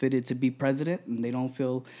he's fitted to be president, and they don't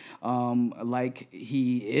feel like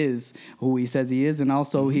he is who he says he is, and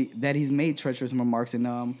also that he's made treacherous remarks.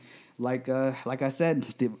 And like I said,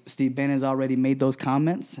 Steve Bannon's already made those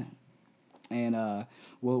comments, and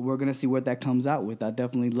we're gonna see what that comes out with. I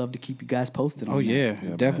definitely love to keep you guys posted on that. Yeah,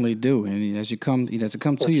 definitely do. And as it come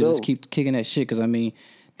to you, let's keep kicking that shit, because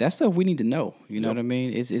that's stuff we need to know. You know what I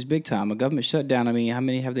mean? It's big time. A government shutdown. How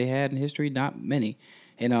many have they had in history? Not many.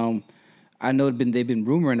 And I know they've been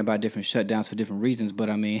rumoring about different shutdowns for different reasons, but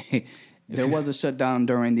there was a shutdown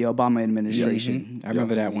during the Obama administration. I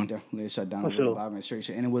remember that one. They shut down the Obama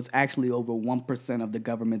administration, and it was actually over 1% of the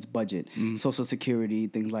government's budget, Social Security,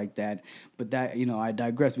 things like that. But that, I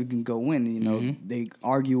digress. We can go in. They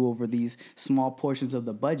argue over these small portions of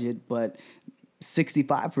the budget, but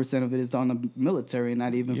 65% of it is on the military,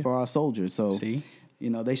 not even for our soldiers. So,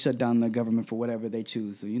 they shut down the government for whatever they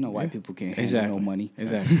choose. So, white people can't handle no money.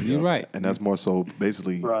 Exactly. You're right. And that's more so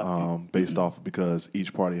basically based off because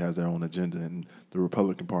each party has their own agenda. And the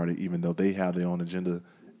Republican Party, even though they have their own agenda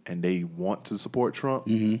and they want to support Trump,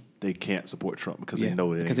 they can't support Trump because they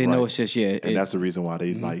know it ain't because they know it's just and that's the reason why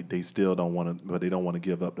they they still don't want to, but they don't want to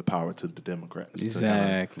give up the power to the Democrats.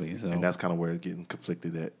 Exactly. And that's kind of where it's getting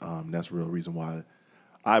conflicted. That's the real reason why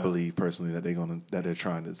I believe personally that they're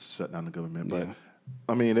trying to shut down the government. But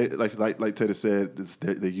they, like Teddy said,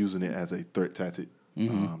 they're using it as a threat tactic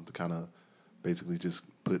to kind of basically just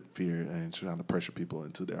put fear and trying to pressure people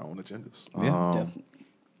into their own agendas.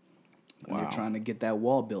 They're trying to get that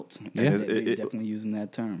wall built. Yeah. They're definitely using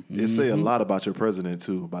that term. It say a lot about your president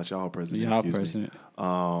too, about y'all president.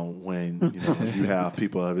 When you have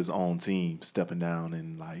people of his own team stepping down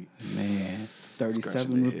and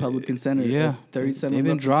 37 Republican senators. Yeah, 37. They've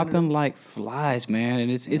been dropping like flies, man,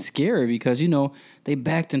 and it's scary because they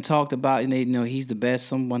backed and talked about, and he's the best.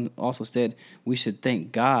 Someone also said we should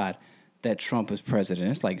thank God that Trump is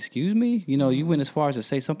president. It's like, excuse me? You went as far as to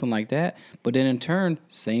say something like that, but then in turn,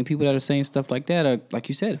 same people that are saying stuff like that are, like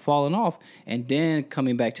you said, falling off, and then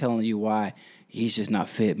coming back telling you why he's just not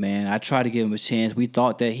fit, man. I tried to give him a chance. We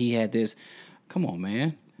thought that he had this Come on,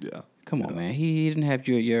 man. Yeah. Come on, man. He didn't have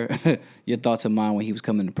your your thoughts in mind when he was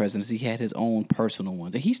coming to presidency. He had his own personal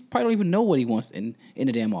ones. And he probably don't even know what he wants in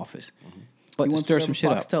the damn office. But to stir some shit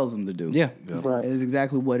Fox up. tells him to do. Yeah. Right. It is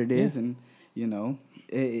exactly what it is, and you know,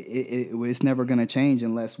 it's never gonna change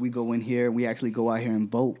unless we go in here, we actually go out here and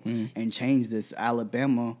vote and change this.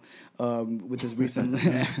 Alabama, with this recent,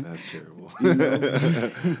 That's terrible.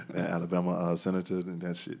 That Alabama senator,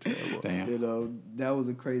 that shit terrible. Damn. you know, that was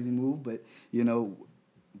a crazy move, but you know.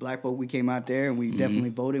 Black folk, we came out there and we definitely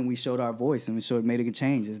voted and we showed our voice and we made a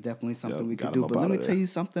change. It's definitely something we could do. But let me tell you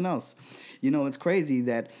something else. You know, it's crazy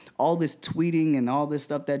that all this tweeting and all this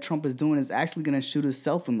stuff that Trump is doing is actually going to shoot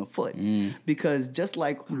himself in the foot. Because just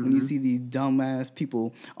like when you see these dumbass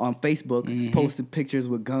people on Facebook posting pictures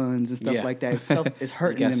with guns and stuff like that, it's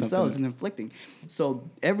hurting themselves and inflicting. So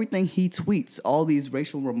everything he tweets, all these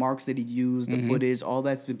racial remarks that he used, the footage, all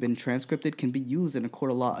that's been transcripted can be used in a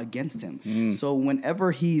court of law against him. So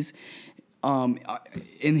whenever he's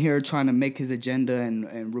in here trying to make his agenda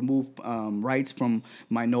and remove rights from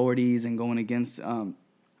minorities and going against, you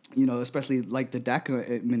know, especially like the DACA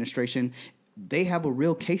administration, they have a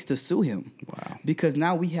real case to sue him. Wow. Because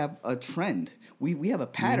now we have a trend. We have a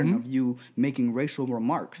pattern of you making racial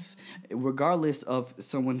remarks. Regardless of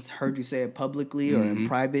someone's heard you say it publicly or in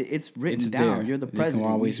private, it's written down. There. You're the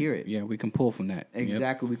president. We hear it. Yeah, we can pull from that.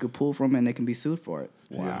 Exactly. We could pull from it and they can be sued for it.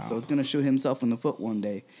 Wow. So it's going to shoot himself in the foot one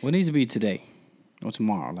day. What needs to be today or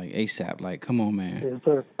tomorrow? Like ASAP. Like, come on, man. Yes,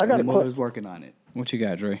 sir. I got a Motor's question. working on it. What you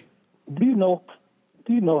got, Dre? Do you know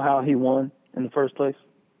how he won in the first place?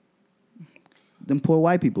 Them poor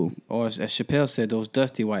white people. Or as Chappelle said, those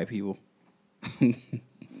dusty white people.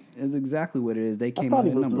 That's exactly what it is. They came thought out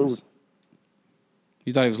he in was numbers. losing.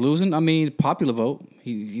 You thought he was losing? I mean, popular vote.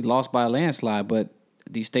 He lost by a landslide, but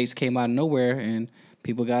these states came out of nowhere and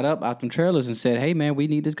people got up out them trailers and said, hey, man, we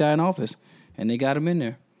need this guy in office. And they got him in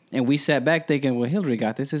there. And we sat back thinking, well, Hillary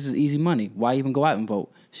got this. This is easy money. Why even go out and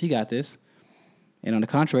vote? She got this. And on the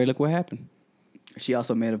contrary, look what happened. She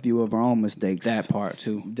also made a few of her own mistakes. That part,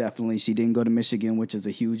 too. Definitely. She didn't go to Michigan, which is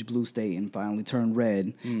a huge blue state, and finally turned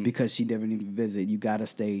red because she didn't even visit. You got to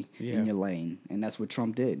stay in your lane. And that's what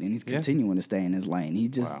Trump did. And he's continuing to stay in his lane. He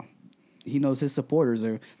just, he knows his supporters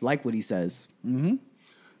are like what he says.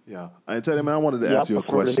 Yeah. And Teddy, man, I wanted to ask you a I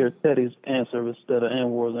prefer to question. hear Teddy's answer instead of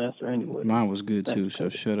Anwar's answer anyway. Mine was good, too, so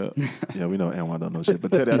shut up. Yeah, we know Anwar don't know shit.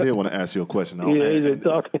 But Teddy, I did want to ask you a question. Yeah, he's been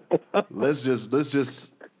talking. Let's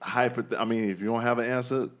just I mean, if you don't have an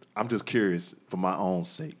answer, I'm just curious for my own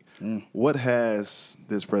sake. What has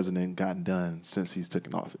this president gotten done since he's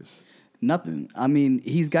taken office? Nothing. I mean,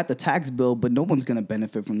 he's got the tax bill, but no one's going to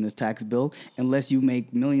benefit from this tax bill unless you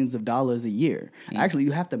make millions of dollars a year. Actually,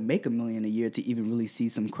 you have to make $1 million a year to even really see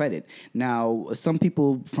some credit. Now, some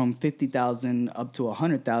people from 50,000 up to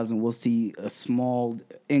 100,000 will see a small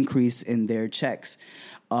increase in their checks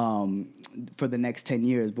for the next 10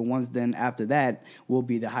 years. But once then after that will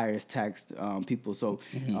be the highest taxed people. So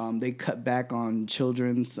they cut back on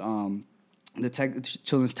children's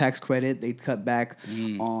children's tax credit. They cut back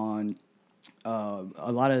on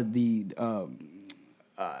a lot of the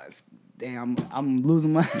I'm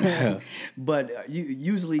losing my but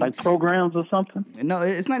usually Like programs or something? no,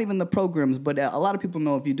 it's not even the programs, but a lot of people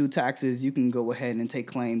know if you do taxes, you can go ahead and take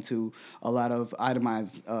claim to a lot of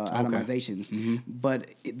itemizations.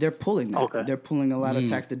 But they're pulling that. Okay. They're pulling a lot of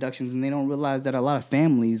tax deductions, and they don't realize that a lot of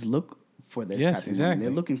families look for this type of money. They're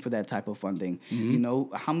looking for that type of funding. You know,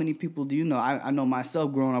 how many people do you know? I know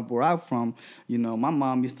myself growing up where I'm from, you know, my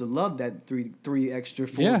mom used to love that three extra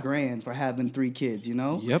 $4,000 for having 3 kids, you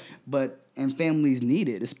know? Yep. And families need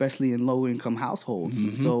it, especially in low income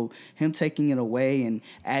households. So him taking it away and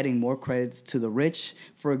adding more credits to the rich,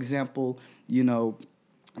 for example, you know,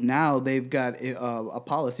 now they've got a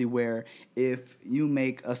policy where if you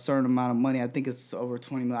make a certain amount of money, I think it's over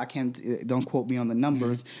 20 million. Don't quote me on the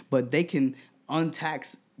numbers, but they can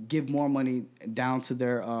untax, give more money down to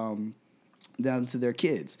their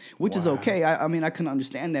kids, which is okay. I mean, I can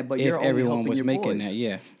understand that, but If you're only everyone helping was your making boys. that,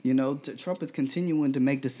 yeah. You know, Trump is continuing to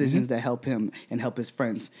make decisions that help him and help his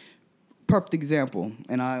friends. Perfect example,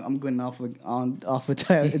 and I'm going off a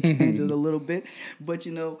tangent a little bit, but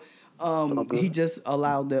you know. He just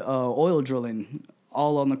allowed the oil drilling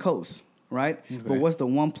all on the coast, right? Okay. But what's the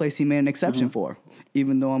one place he made an exception for?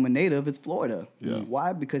 Even though I'm a native, it's Florida. Yeah.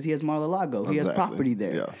 Why? Because he has Mar-a-Lago. Exactly. He has property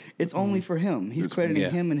there. Yeah. It's only for him. He's crediting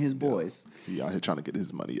him and his boys. He out here trying to get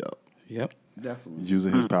his money up. Yep. Definitely.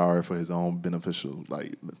 Using his power for his own beneficial,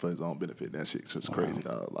 like for his own benefit. That shit's just crazy,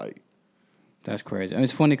 dog. Like, that's crazy. I mean,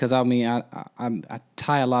 it's funny because I mean, I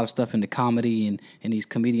tie a lot of stuff into comedy and these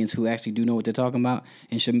comedians who actually do know what they're talking about.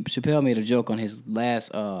 And Chappelle made a joke on his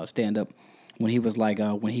last stand-up when he was like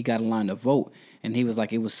when he got in line to vote, and he was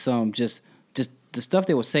like it was some just the stuff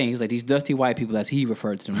they were saying. He was like these dusty white people, as he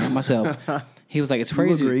referred to them, not myself. He was like, it's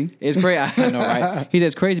crazy. You agree? It's crazy. I know, right? He said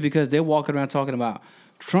it's crazy because they're walking around talking about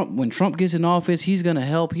Trump. When Trump gets in office, he's gonna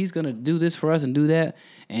help. He's gonna do this for us and do that.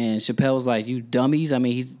 And Chappelle was like, "You dummies! I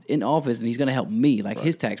mean, he's in office and he's gonna help me, like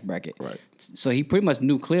his tax bracket." Right. So he pretty much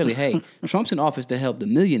knew clearly, hey, Trump's in office to help the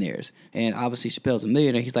millionaires, and obviously Chappelle's a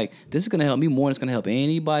millionaire. He's like, this is gonna help me more than it's gonna help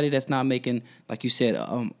anybody that's not making, like you said,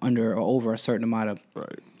 under or over a certain amount of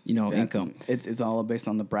income. It's all based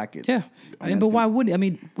on the brackets. Yeah. But why wouldn't? I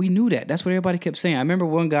mean, we knew that. That's what everybody kept saying. I remember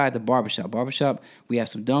one guy at the barbershop. We have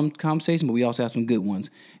some dumb conversations, but we also have some good ones.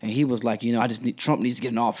 And he was like, Trump needs to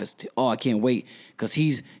get in office. Oh, I can't wait because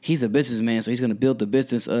he's a businessman, so he's going to build the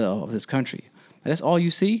business of this country. That's all you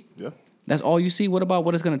see? Yeah. That's all you see? What about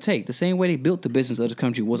what it's going to take? The same way they built the business of this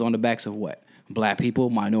country was on the backs of what? Black people,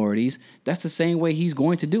 minorities. That's the same way he's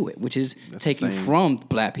going to do it, which is taking from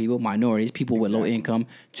black people, minorities, people with low income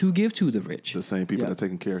to give to the rich. The same people that are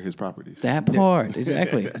taking care of his properties. That part,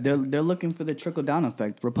 exactly. They're looking for the trickle-down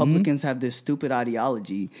effect. Republicans have this stupid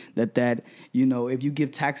ideology that if you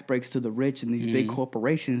give tax breaks to the rich and these big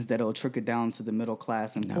corporations, that it'll trickle down to the middle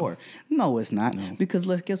class and poor. No, it's not. No. Because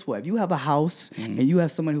guess what? If you have a house and you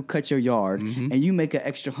have someone who cuts your yard and you make an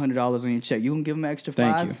extra $100 on your check, you gonna give them an extra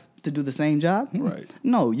 $5 to do the same job? Right.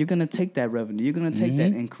 No, you're going to take that revenue. You're going to take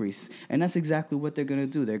that increase. And that's exactly what they're going to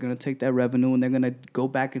do. They're going to take that revenue and they're going to go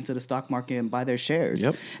back into the stock market and buy their shares.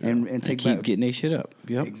 Yep. And keep getting their shit up.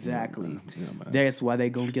 Yep. Exactly. Yeah, that's why they're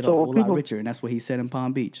going to get a whole lot richer. And that's what he said in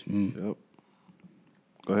Palm Beach. Yep.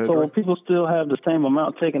 Go ahead, So Dre. will people still have the same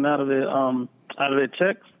amount taken out of their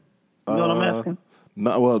checks? You know what I'm asking?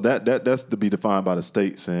 No, well, that's to be defined by the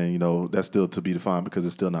state, saying that's still to be defined because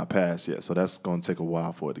it's still not passed yet. So that's going to take a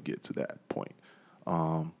while for it to get to that point.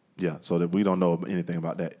 So that we don't know anything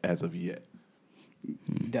about that as of yet.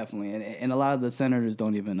 Definitely, and a lot of the senators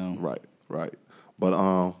don't even know. Right. But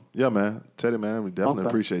man, Teddy, man, we definitely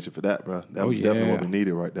appreciate you for that, bro. That was definitely what we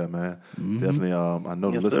needed right there, man. Definitely, I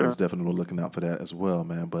know the listeners definitely were looking out for that as well,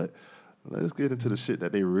 man. But let's get into the shit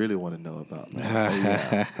that they really want to know about,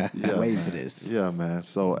 man. Waiting for this. Yeah, man.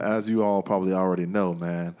 So as you all probably already know,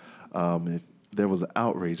 man, if there was an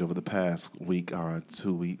outrage over the past week or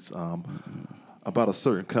 2 weeks about a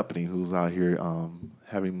certain company who's out here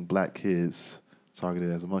having black kids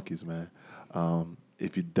targeted as monkeys, man.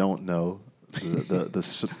 If you don't know, the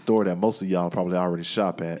store that most of y'all probably already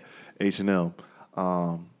shop at, H&M,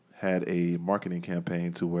 had a marketing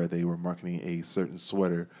campaign to where they were marketing a certain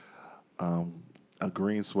sweater, a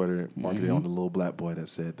green sweater marketed on the little black boy that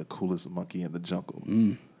said "the coolest monkey in the jungle."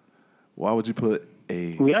 Why would you put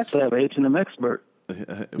a? We actually have an H&M expert.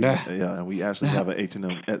 And we actually have an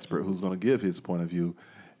H&M expert who's going to give his point of view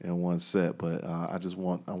in one set. But I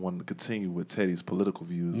wanted to continue with Teddy's political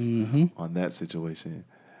views on that situation.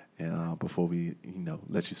 And before we,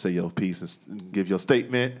 let you say your piece and give your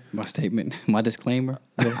statement. My statement, my disclaimer.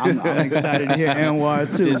 I'm excited to hear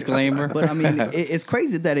Anwar too. Disclaimer. But I mean, it's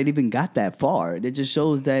crazy that it even got that far. It just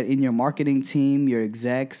shows that in your marketing team, your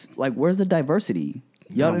execs, where's the diversity?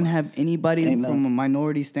 Y'all didn't have anybody from a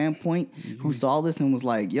minority standpoint who saw this and was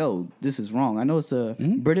like, yo, this is wrong. I know it's a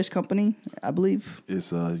British company, I believe.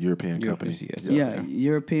 It's a European company. Yes.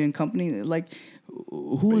 European company.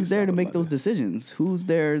 Who's there to make those decisions? Who's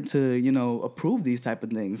there to, approve these type of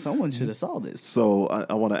things? Someone should have saw this. So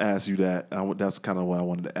I want to ask you that. That's kind of what I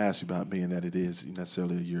wanted to ask you about, being that it is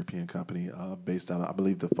necessarily a European company based out of, I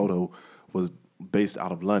believe the photo was based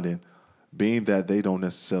out of London, being that they don't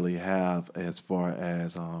necessarily have as far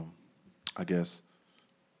as, as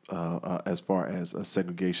far as a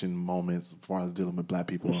segregation moments, as far as dealing with black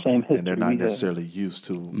people, and they're not necessarily used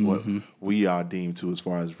to what we are deemed to as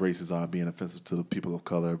far as races are, being offensive to the people of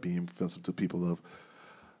color, being offensive to people of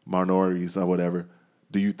minorities or whatever.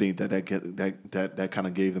 Do you think that kind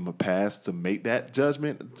of gave them a pass to make that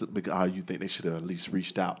judgment? Or you think they should have at least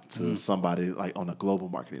reached out to somebody on a global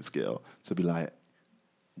marketing scale to be like,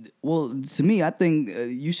 well, to me, I think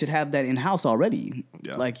you should have that in-house already.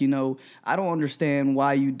 Yeah. I don't understand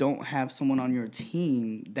why you don't have someone on your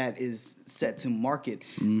team that is set to market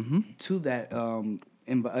to that,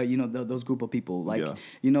 those group of people.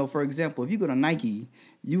 For example, if you go to Nike,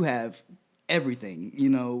 you have everything.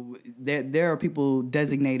 There are people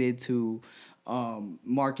designated to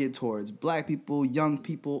market towards black people, young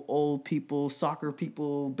people, old people, soccer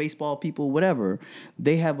people, baseball people, whatever.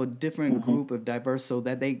 They have a different group of diverse so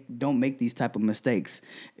that they don't make these type of mistakes.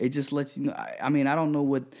 It just lets you know. I mean, I don't know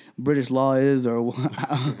what British law is or,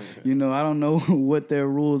 I don't know what their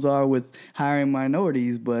rules are with hiring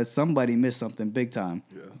minorities, but somebody missed something big time.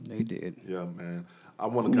 Yeah, they did. Yeah, man. I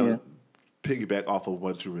want to kind of piggyback off of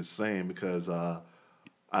what you were saying because I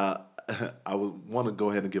would want to go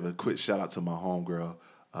ahead and give a quick shout out to my homegirl,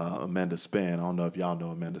 Amanda Spann. I don't know if y'all know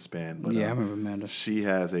Amanda Spann, but yeah, I remember Amanda. She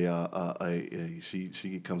has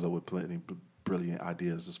she comes up with plenty brilliant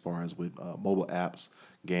ideas as far as with mobile apps,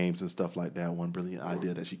 games, and stuff like that. One brilliant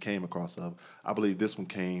idea that she came across I believe this one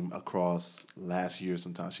came across last year.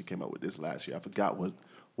 Sometime she came up with this last year. I forgot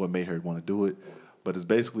what made her want to do it, but it's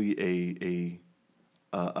basically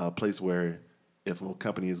a place where if a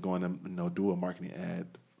company is going to do a marketing ad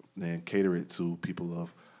and cater it to people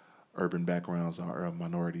of urban backgrounds or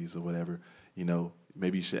minorities or whatever,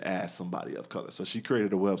 maybe you should ask somebody of color. So she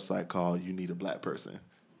created a website called You Need a Black Person.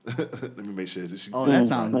 Let me make sure. That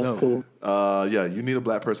sounds dope. Cool.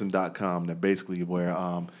 youneedablackperson.com. That basically where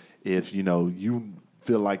if you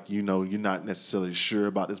feel like you're not necessarily sure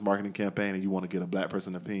about this marketing campaign and you want to get a black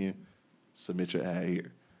person opinion, submit your ad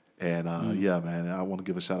here. And yeah, man, I want to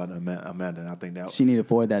give a shout out to Amanda. I think that she need to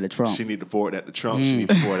forward that to Trump. She need to forward that to Trump. She need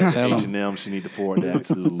to forward that to H&M. She need to forward that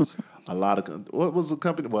to a lot of. What was the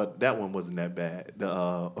company? Well, that one wasn't that bad.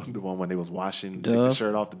 The one when they was washing, taking the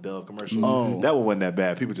shirt off, the Dove commercial. Oh, that one wasn't that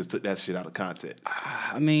bad. People just took that shit out of context.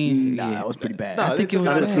 I mean, that was pretty bad. I think it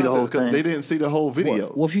was bad. They didn't see the whole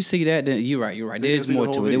video. Well, if you see that, then you're right. There's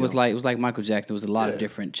more to it. It was like Michael Jackson. There was a lot of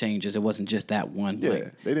different changes. It wasn't just that one. Yeah,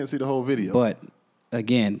 they didn't see the whole video. But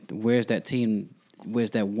again, where's that team?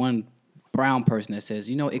 Where's that one brown person that says,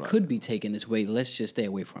 it could be taken this way. Let's just stay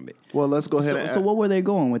away from it. Well, let's go ahead. So what were they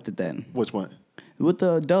going with it then? Which one? With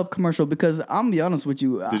the Dove commercial, because I'm gonna be honest with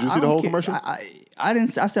you. Did you see the whole commercial? I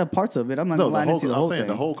didn't. I saw parts of it. I'm not gonna lie. I didn't see the whole thing.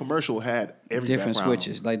 The whole commercial had every different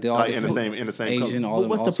switches, like they're all in the same Asian. color. But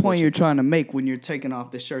what's the point you're trying to make when you're taking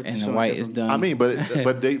off the shirts and showing the white is done? I mean, but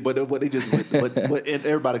what they just what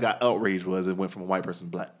everybody got outraged was it went from a white person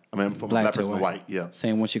to black. I mean, from black a black person to white. Yeah.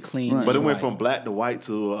 Saying once you're clean, right. But it went from black to white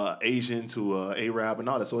to Asian to Arab and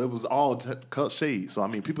all that. So it was all cut shades. So I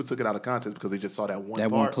mean, people took it out of context because they just saw that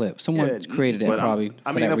one clip. Someone created that probably.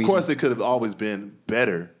 I mean, of course, it could have always been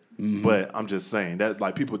better. Mm-hmm. But I'm just saying that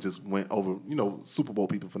people just went over, Super Bowl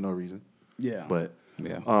people for no reason. Yeah. But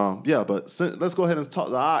but let's go ahead and talk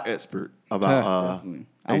to our expert about.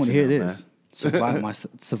 I want to hear this. My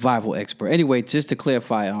survival expert. Anyway, just to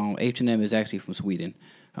clarify, H&M is actually from Sweden.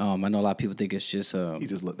 I know a lot of people think it's just. He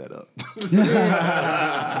just looked that up.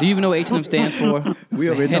 Do you even know what H&M stands for? We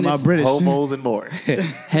over here talking about British. Homos and more.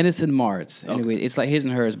 Hennes and Mauritz. Anyway, it's like his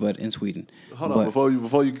and hers, but in Sweden. Hold on,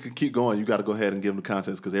 before you keep going, you got to go ahead and give them the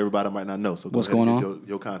context because everybody might not know. So what's going on?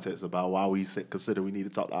 Your context about why we consider we need to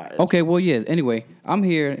talk to our expert. Okay, well, yeah. Anyway, I'm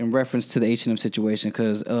here in reference to the H&M situation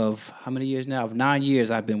because of how many years now? Of 9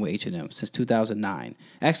 years I've been with H&M since 2009.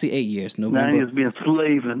 Actually, 8 years. November. 9 years being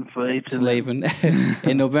slaving for H&M. Slaving.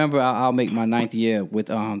 In November, I'll make my 9th year with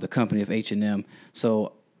the company of H&M.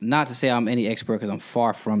 So not to say I'm any expert because I'm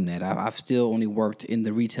far from that. I've still only worked in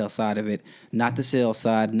the retail side of it, not the sales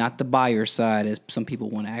side, not the buyer side, as some people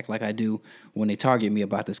want to act like I do when they target me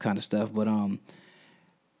about this kind of stuff. But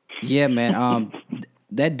yeah, man.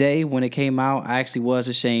 That day when it came out, I actually was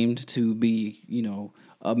ashamed to be,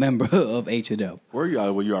 a member of H&M. Were you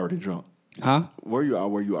already drunk? Huh? Were you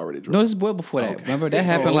already drunk? No, this is well before that. Okay. Remember, that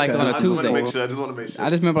happened on a Tuesday. I just want to make sure. I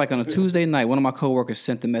just remember on a Tuesday night, one of my coworkers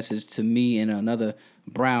sent the message to me and another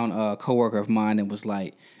brown coworker of mine and was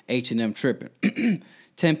like, H&M tripping.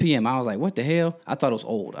 10 p.m. I was like, what the hell? I thought it was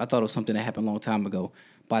old. I thought it was something that happened a long time ago.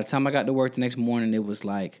 By the time I got to work the next morning, it was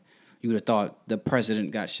like, you would have thought the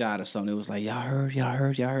president got shot or something. It was like, y'all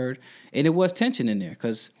heard. And it was tension in there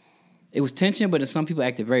because it was tension, but then some people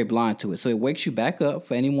acted very blind to it. So it wakes you back up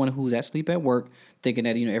for anyone who's asleep at work, thinking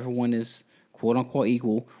that, everyone is quote unquote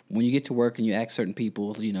equal. When you get to work and you ask certain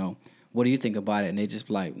people, what do you think about it? And they just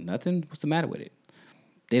be like, nothing. What's the matter with it?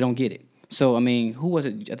 They don't get it. So, I mean, who was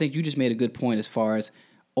it? I think you just made a good point as far as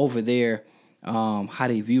over there, how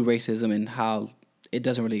they view racism and how it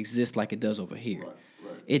doesn't really exist like it does over here. Right.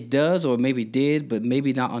 It does, or maybe did, but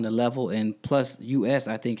maybe not on the level. And plus, U.S.,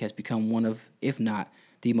 I think, has become one of, if not,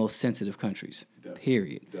 the most sensitive countries,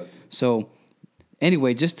 period. Definitely. So,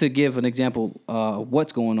 anyway, just to give an example of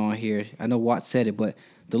what's going on here, I know Watt said it, but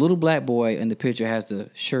the little black boy in the picture has the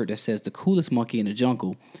shirt that says the coolest monkey in the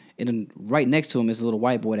jungle, and then right next to him is a little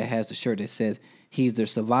white boy that has the shirt that says he's the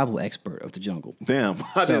survival expert of the jungle. Damn,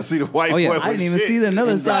 I didn't see the white boy. I didn't even see the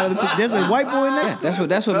other side of the picture. There's a white boy next to him.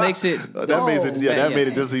 That's what makes it. That made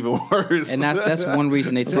it just even worse. And that's one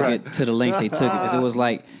reason they took it to the lengths they took it, because it was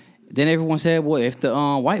like. Then everyone said, well, if the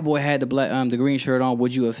white boy had the green shirt on,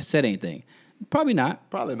 would you have said anything? Probably not.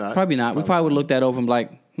 Probably not. We probably would have looked that over and like,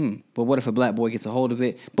 but what if a black boy gets a hold of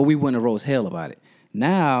it? But we wouldn't have rose hell about it.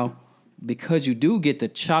 Now, because you do get the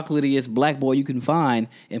chocolatiest black boy you can find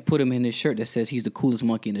and put him in this shirt that says he's the coolest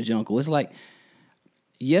monkey in the jungle. It's like,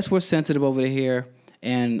 yes, we're sensitive over here.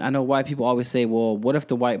 And I know white people always say, well, what if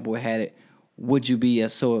the white boy had it? Would you be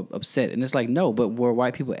so upset? And it's like, no, but were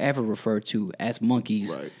white people ever referred to as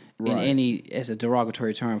monkeys in any, as a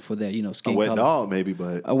derogatory term for their, skin color? A wet dog, maybe,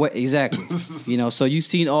 but. Exactly. So you've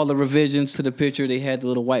seen all the revisions to the picture. They had the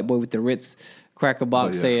little white boy with the Ritz cracker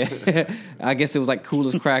box saying, I guess it was like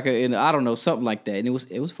coolest cracker, and I don't know, something like that. And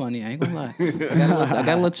it was funny. I ain't gonna lie. I got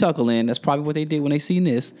a little chuckle in. That's probably what they did when they seen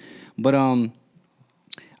this. But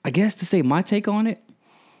I guess to say my take on it,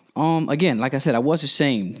 again, like I said, I was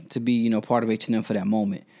ashamed to be, part of H&M for that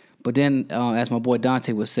moment. But then, as my boy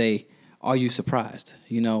Dante would say, are you surprised?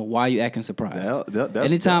 Why are you acting surprised?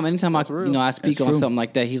 Anytime I speak on something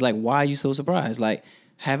like that, he's like, why are you so surprised? Like,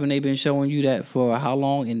 haven't they been showing you that for how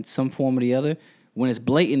long in some form or the other? When it's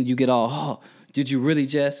blatant, you get all, did you really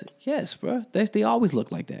just? Yes, bro. They always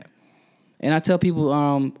look like that. And I tell people,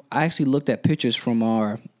 I actually looked at pictures from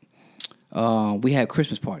our, we had a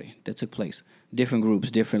Christmas party that took place. Different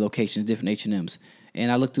groups, different locations, different H&Ms. And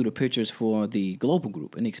I looked through the pictures for the global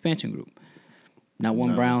group and the expansion group. Not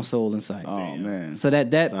one brown soul in sight. Oh, man. So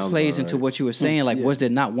that plays into what you were saying. Like, was there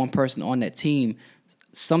not one person on that team,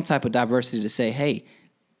 some type of diversity to say, hey,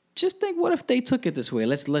 just think, what if they took it this way?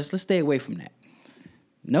 Let's stay away from that.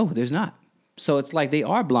 No, there's not. So it's like they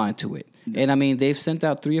are blind to it. And, I mean, they've sent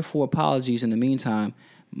out 3 or 4 apologies in the meantime.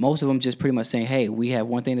 Most of them just pretty much saying, hey, we have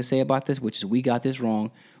one thing to say about this, which is we got this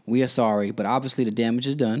wrong. We are sorry, but obviously the damage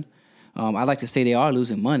is done. I like to say they are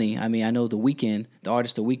losing money. I mean, I know The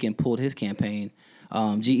artist The Weeknd pulled his campaign.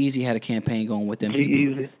 G-Eazy had a campaign going with them.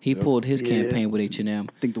 He pulled his campaign with H&M.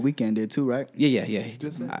 I think The Weeknd did too, right? Yeah.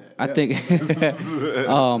 I think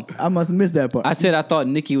I must have missed that part. I said I thought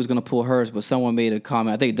Nicki was gonna pull hers, but someone made a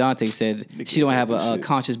comment. I think Dante said she don't have a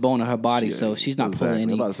conscious bone in her body, so she's not pulling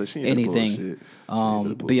anything.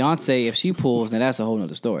 Beyonce, if she pulls, then that's a whole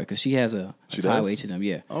nother story because she has a tie with H&M.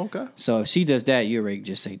 Yeah. Okay. So if she does that, you're ready to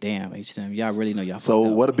just say, "Damn, H&M, y'all really know y'all." So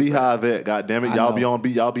what a Beehive at? God damn it, y'all be on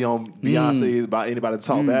Beyonce about anybody to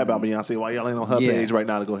talk bad about Beyonce. Why y'all ain't on her page right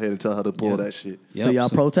now to go ahead and tell her to pull that shit? So y'all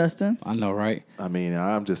protesting? I know, right? I mean,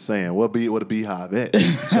 I'm just saying, what a Beehive at?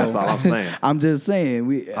 That's all I'm saying. I'm just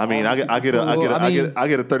saying. I get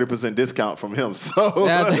a 30% discount from him. So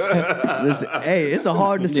listen, hey, it's a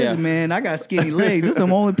hard decision, man. I got skinny legs. It's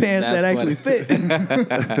some only pants that actually fit.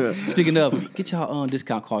 Speaking of, get y'all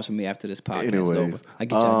discount cards from me after this podcast is over. I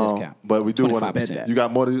get y'all a discount. But we do want to. You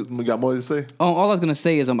got more to say? All I was gonna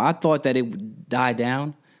say is I thought that it would die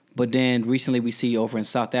down, but then recently we see over in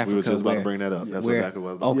South Africa. We were just about to bring that up. That's exactly what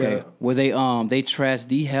I was about to bring up. Where they trashed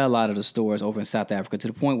the hell out of the stores over in South Africa to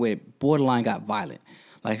the point where it borderline got violent.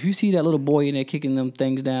 Like, if you see that little boy in there kicking them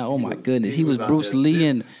things down, oh my goodness, he was Bruce Lee.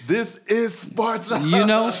 And this is Sparta.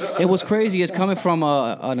 It was crazy. It's coming from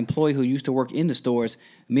an employee who used to work in the stores.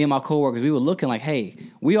 Me and my coworkers, we were looking like, hey,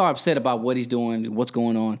 we are upset about what he's doing, what's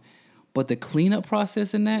going on. But the cleanup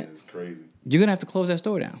process in that, it's crazy. You're going to have to close that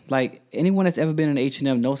store down. Like, anyone that's ever been in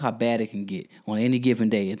H&M knows how bad it can get on any given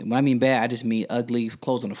day. When I mean bad, I just mean ugly,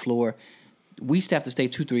 clothes on the floor. We used to have to stay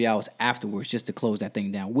 2-3 hours afterwards just to close that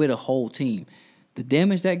thing down with a whole team. The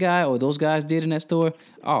damage that guy or those guys did in that store,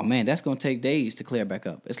 oh, man, that's going to take days to clear back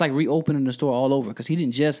up. It's like reopening the store all over because he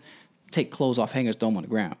didn't just take clothes off hangers, throw them on the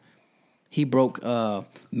ground. He broke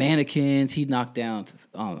mannequins. He knocked down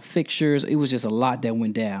fixtures. It was just a lot that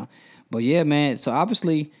went down. But, yeah, man, so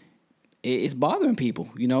obviously it's bothering people,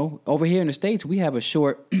 Over here in the States, we have a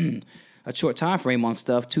short time frame on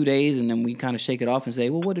stuff, 2 days, and then we kind of shake it off and say,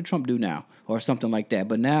 well, what did Trump do now? Or something like that.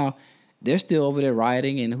 But now they're still over there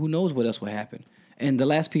rioting, and who knows what else will happen. And the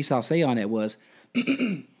last piece I'll say on it was,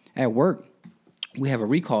 at work, we have a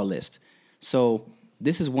recall list. So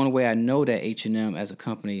this is one way I know that H&M as a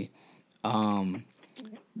company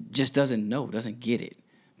just doesn't get it.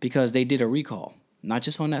 Because they did a recall, not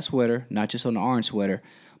just on that sweater, not just on the orange sweater,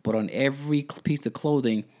 but on every piece of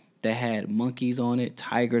clothing that had monkeys on it,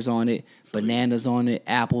 tigers on it, bananas on it,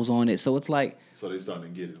 apples on it. So it's like... So they're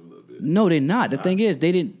starting to get it a little bit. No, they're not. The thing is,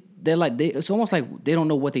 it's almost like they don't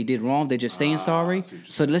know what they did wrong. They're just saying sorry.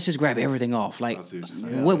 So let's just grab everything off. Like,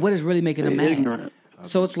 what is really making them mad?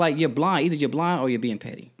 So it's like you're blind. Either you're blind or you're being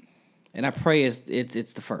petty. And I pray it's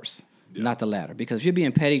the first, not the latter. Because if you're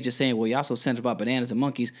being petty, just saying, well, y'all so sensitive about bananas and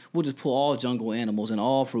monkeys, we'll just pull all jungle animals and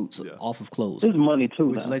all fruits off of clothes. There's money too.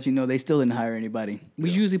 Which let you know they still didn't hire anybody.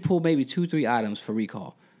 We usually pull maybe 2-3 items for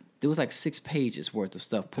recall. There was like 6 pages worth of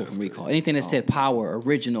stuff pulled from recall. Anything that said power,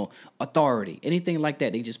 original, authority, anything like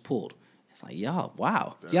that, they just pulled. It's like, y'all,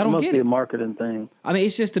 wow, y'all don't must get be it. a marketing thing. I mean,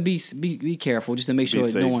 it's just to be careful, just to make sure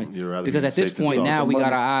no one. Because at this point now we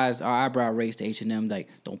got our eyebrow raised to H&M. Like,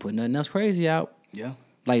 don't put nothing else crazy out. Yeah.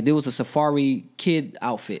 Like there was a Safari kid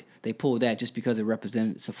outfit. They pulled that just because it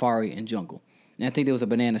represented Safari and jungle. And I think there was a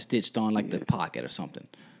banana stitched on like the pocket or something.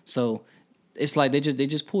 So it's like they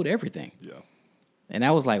just pulled everything. Yeah. And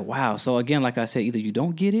I was like, wow. So again, like I said, either you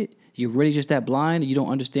don't get it, you're really just that blind, and you don't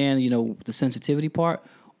understand, the sensitivity part,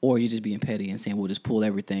 or you're just being petty and saying we'll just pull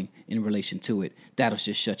everything in relation to it. That'll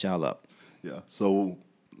just shut y'all up. Yeah. So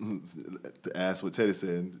to ask what Teddy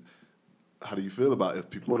said, how do you feel about if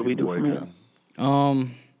people boycott? I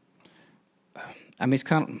mean, it's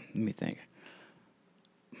kind of. Let me think.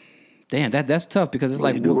 Damn, that's tough because it's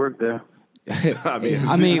like you do work there. I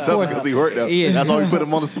mean, of course, because he worked there. Yeah. That's why we put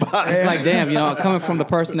him on the spot. It's like, damn, coming from the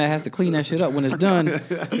person that has to clean that shit up when it's done.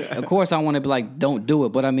 Of course, I want to be like, don't do it.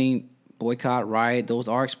 But I mean, boycott, riot, those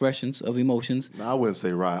are expressions of emotions. No, I wouldn't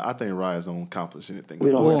say riot. I think riot don't accomplish anything.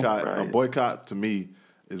 A boycott to me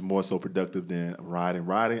is more so productive than rioting.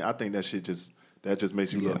 Rioting, I think that just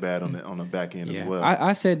makes you look bad on the back end as well.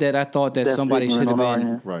 I said that I thought that somebody should have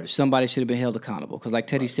been somebody should have been held accountable because, like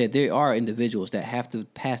Teddy said, there are individuals that have to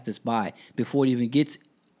pass this by before it even gets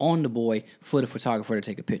on the boy for the photographer to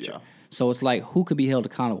take a picture. Yeah. So it's like, who could be held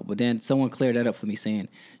accountable? But then someone cleared that up for me, saying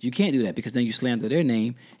you can't do that because then you slander their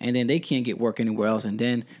name, and then they can't get work anywhere else, and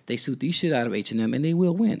then they suit the shit out of H&M, and they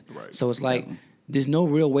will win. Right. So it's like. There's no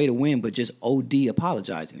real way to win but just OD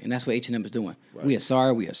apologizing. And that's what H&M is doing. Right. We are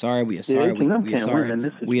sorry, we are sorry, we are sorry, we are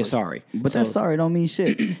sorry, we are sorry. But that sorry don't mean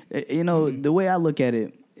shit. The way I look at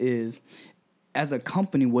it is, as a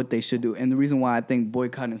company, what they should do, and the reason why I think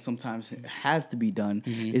boycotting sometimes has to be done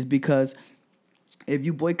is because if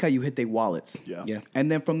you boycott, you hit their wallets. Yeah.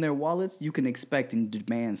 And then from their wallets, you can expect and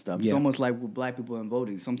demand stuff. It's almost like with black people in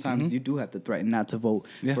voting. Sometimes you do have to threaten not to vote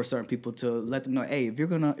for certain people to let them know, hey, if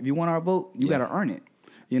you want our vote, you got to earn it.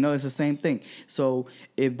 It's the same thing. So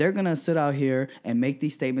if they're going to sit out here and make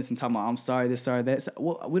these statements and talk about, I'm sorry, this, sorry, that,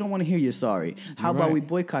 well, we don't want to hear you're sorry. How about we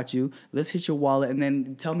boycott you? Let's hit your wallet and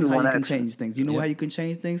then tell me how you can change things. You know how you can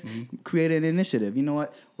change things? Create an initiative. You know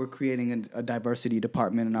what? We're creating a diversity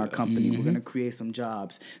department in our company. We're going to create some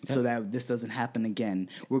jobs so that this doesn't happen again.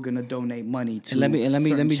 We're going to donate money to let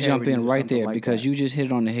me jump in right there like because you just hit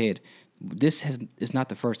it on the head. It's not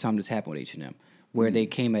the first time this happened with H&M, where they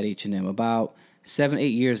came at H&M about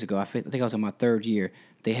 7-8 years ago. I think I was in my third year.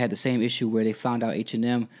 They had the same issue where they found out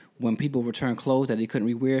H&M, when people returned clothes that they couldn't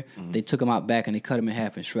rewear, they took them out back and they cut them in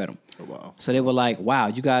half and shred them. Oh, wow. So they were like, wow,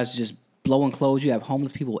 you guys just blowing clothes. You have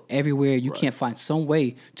homeless people everywhere. You can't find some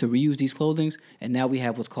way to reuse these clothings. And now we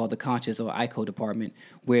have what's called the Conscious or ICO department,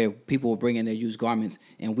 where people will bring in their used garments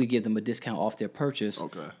and we give them a discount off their purchase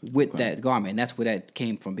with that garment. And that's where that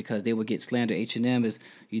came from, because they would get slandered. H&M is,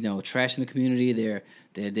 trash in the community.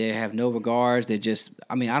 They have no regards. They're just,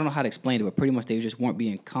 I don't know how to explain it, but pretty much they just weren't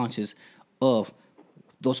being conscious of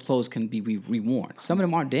those clothes can be reworn. Some of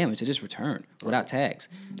them aren't damaged. They're just returned without tags.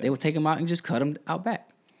 They would take them out and just cut them out back.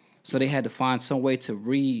 So they had to find some way to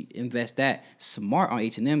reinvest that smart on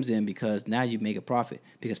H&M's end, because now you make a profit,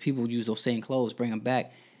 because people use those same clothes, bring them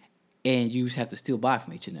back, and you just have to still buy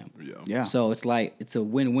from H&M. Yeah. So it's like, it's a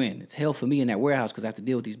win-win. It's hell for me in that warehouse because I have to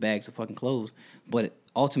deal with these bags of fucking clothes. But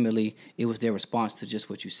ultimately, it was their response to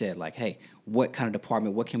just what you said. Like, hey, what kind of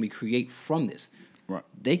department, what can we create from this? Right.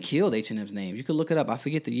 They killed H&M's name. You could look it up. I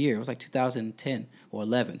forget the year. It was like 2010 or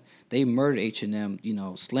 11. They murdered H&M,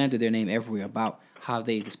 slandered their name everywhere about how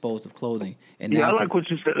they disposed of clothing. And now I like what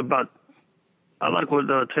you said about. I like what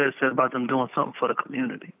Ted said about them doing something for the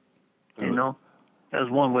community. That's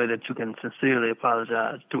one way that you can sincerely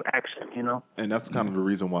apologize through action. And that's kind of the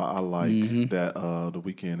reason why I like that The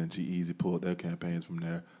Weeknd and G-Eazy pulled their campaigns from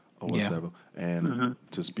there or whatever. And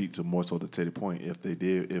to speak to more so the Teddy point,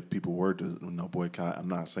 if people were to boycott, I'm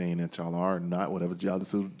not saying that y'all are not. Whatever y'all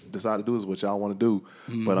decide to do is what y'all want to do.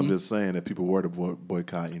 But I'm just saying that people were to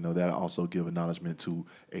boycott, that'll also give acknowledgement to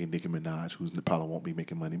a Nicki Minaj, who probably won't be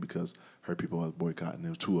making money because her people are boycotting,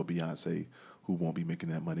 and to a Beyonce who won't be making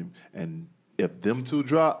that money. And if them two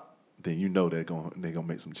drop, then they're gonna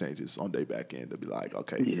make some changes on their back end. They'll be like,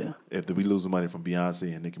 okay, if we lose the money from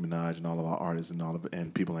Beyonce and Nicki Minaj and all of our artists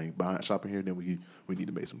and people ain't shopping here, then we need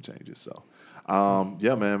to make some changes. So,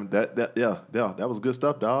 man, that was good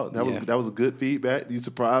stuff, dog. That was a good feedback. You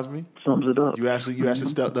surprised me. Sums it up. You actually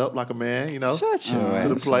stepped up like a man, Shut your to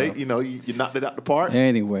the plate. You knocked it out the park.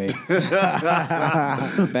 Anyway,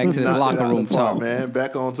 back to this locker room talk, man.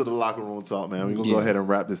 Back onto the locker room talk, man. We're gonna go ahead and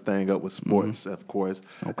wrap this thing up with sports, of course,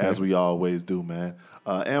 as we always do, man.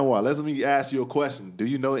 Anwar, let me ask you a question. Do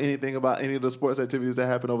you know anything about any of the sports activities that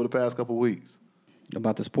happened over the past couple of weeks?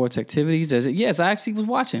 About the sports activities? Yes, I actually was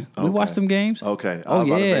watching. We watched some games. Okay. Oh,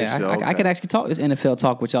 yeah. I could actually talk this NFL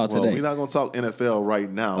talk with y'all today. We're not going to talk NFL right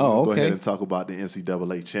now. We're going to go ahead and talk about the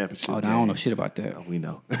NCAA championship game. I don't know shit about that. We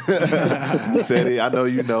know. Teddy, I know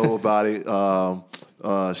you know about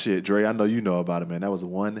it. Shit, Dre, I know you know about it, man. That was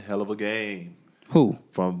one hell of a game. Who?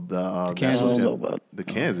 From the Kansas. The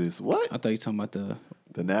Kansas. What? I thought you were talking about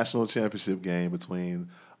the national championship game between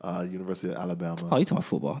University of Alabama. Oh, you talking about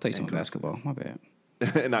football? I thought you talking about basketball. My bad.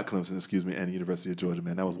 Not Clemson, excuse me, and the University of Georgia,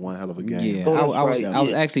 man. That was one hell of a game. Yeah, I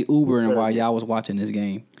was actually Ubering while y'all was watching this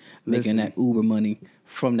game, making that Uber money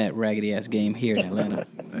from that raggedy ass game here in Atlanta.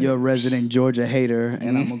 You're a resident Georgia hater,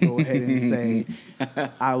 and I'm gonna go ahead and say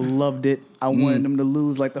I loved it. I wanted them to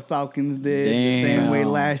lose like the Falcons did the same way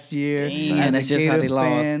last year. Damn, that's just how they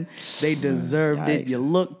lost. They deserved it. You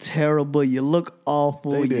look terrible. You look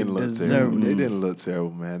awful. They didn't look terrible. They didn't look terrible,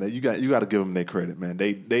 man. You got to give them their credit, man.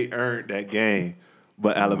 They earned that game.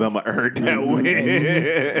 But Alabama earned that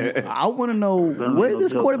win. I want to know where did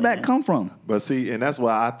this quarterback come from? But see, and that's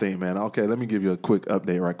why I think, man, okay, let me give you a quick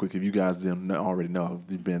update right quick. If you guys didn't already know,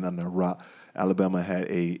 if you've been under a rock, Alabama had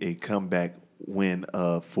a comeback win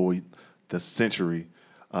for the century,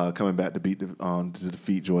 coming back to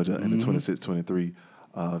defeat Georgia in the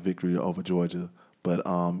 26-23 victory over Georgia. But,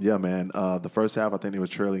 yeah, man, the first half, I think they were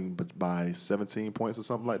trailing by 17 points or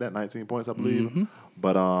something like that, 19 points, I believe. Mm-hmm.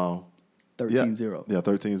 But 13-0. Yeah,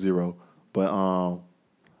 13-0. But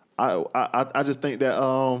I just think that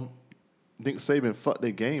Nick Saban fucked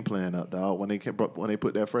their game plan up, dog, when they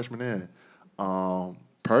put that freshman in.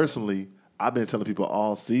 Personally, I've been telling people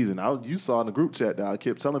all season. You saw in the group chat that I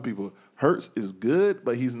kept telling people Hurts is good,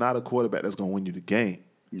 but he's not a quarterback that's going to win you the game.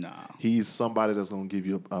 Nah. He's somebody that's going to give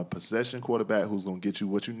you a possession quarterback who's going to get you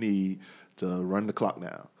what you need to run the clock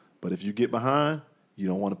down. But if you get behind, you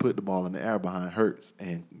don't want to put the ball in the air behind Hurts.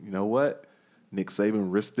 And you know what? Nick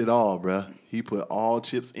Saban risked it all, bruh. He put all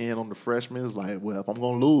chips in on the freshmen. It's like, well, if I'm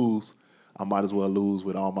going to lose, I might as well lose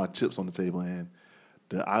with all my chips on the table. And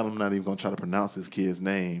I'm not even going to try to pronounce this kid's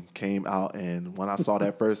name. Came out, and when I saw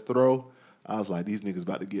that first throw, I was like, these niggas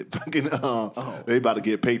about to get fucking, they about to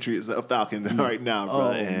get Patriots Falcons right now,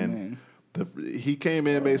 bro. And he came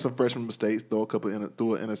in, made some freshman mistakes, threw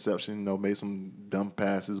an interception, made some dumb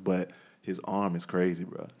passes, but his arm is crazy,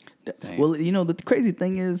 bro. Well, the crazy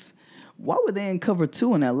thing is, why were they in cover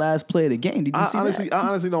 2 in that last play of the game? Did you see that? I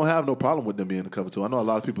honestly don't have no problem with them being in cover 2. I know a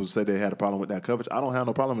lot of people say they had a problem with that coverage. I don't have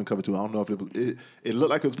no problem in cover 2. I don't know if it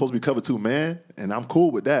looked like it was supposed to be cover 2 man, and I'm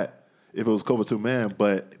cool with that if it was cover 2 man,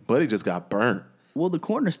 but Buddy just got burnt. Well, the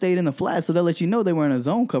corner stayed in the flats, so they'll let you know they were in a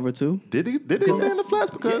zone cover 2. Did he stay in the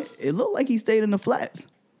flats? Because it looked like he stayed in the flats.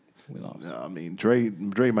 We lost. I mean, Dre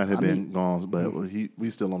might have been gone, but we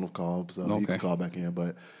still on the call, so he can call back in,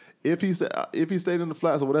 but. If he stayed in the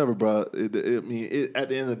flats or whatever, bro, at the end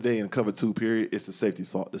of the day, in cover 2 period, it's the safety's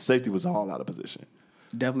fault. The safety was all out of position.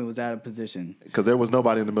 Definitely was out of position. Because there was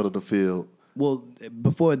nobody in the middle of the field. Well,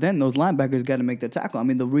 before then, those linebackers got to make the tackle. I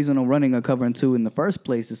mean, the reason I'm running a cover 2 in the first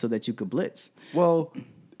place is so that you could blitz. Well,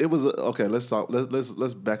 it was okay. Let's talk.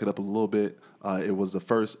 Let's back it up a little bit. It was the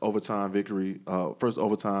first overtime victory, first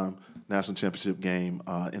overtime national championship game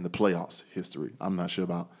in the playoffs history. I'm not sure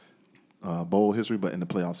about bowl history, but in the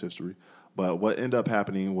playoffs history. But what ended up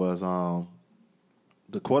happening was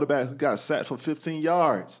the quarterback got sacked for 15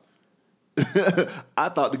 yards. I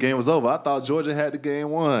thought the game was over. I thought Georgia had the game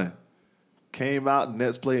won. Came out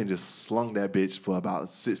next play and just slung that bitch for about a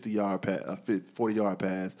 60-yard pass, a 40-yard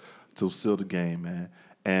pass to seal the game, man.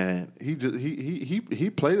 And he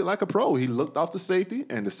played it like a pro. He looked off the safety,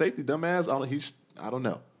 and the safety dumbass, I don't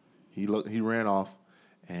know. He ran off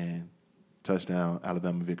and touchdown,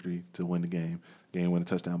 Alabama victory to win the game. Game-winning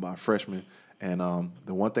touchdown by a freshman. And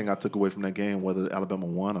the one thing I took away from that game, whether Alabama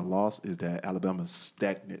won or lost, is that Alabama's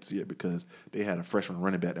stagnant this year because they had a freshman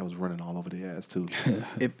running back that was running all over their ass too.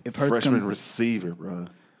 if Hurts freshman receiver, bro.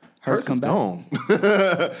 Hurts come back. Gone.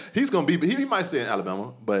 He's gonna be. He might stay in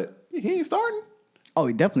Alabama, but he ain't starting. Oh,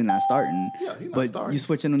 he definitely not starting. Yeah, he's not but starting. You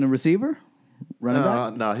switching on the receiver, running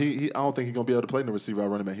back. No, I don't think he's gonna be able to play in the receiver or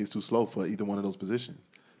running back. He's too slow for either one of those positions.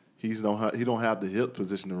 He don't have the hip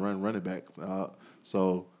position to run running back.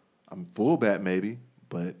 So I'm fullback maybe,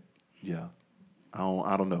 but yeah,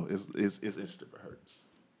 I don't know. It's interesting for Hurts.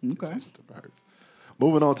 Okay. It's interesting for Hurts.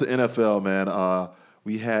 Moving on to NFL, man.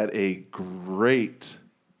 We are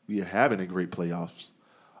having a great playoffs.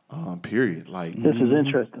 Period. Like this is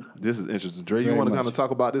interesting. This is interesting. Dre, you want to kind of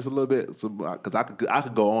talk about this a little bit? Because I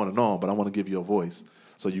could go on and on, but I want to give you a voice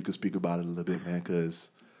so you can speak about it a little bit, man.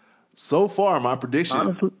 Because so far, my prediction.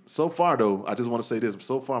 Honestly, so far, though, I just want to say this.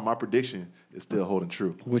 So far, my prediction is still holding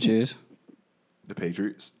true. Which is? The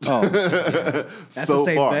Patriots. Oh, so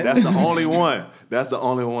far, bet. That's the only one. That's the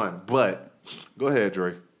only one. But go ahead,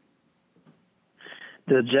 Dre.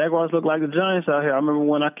 The Jaguars look like the Giants out here. I remember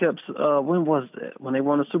when I kept, when was that? When they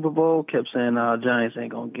won the Super Bowl, kept saying, Giants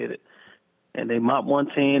ain't going to get it. And they mopped one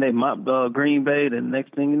team, they mopped Green Bay, and the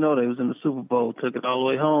next thing you know, they was in the Super Bowl, took it all the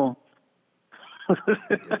way home.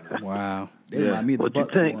 Wow. They remind me of the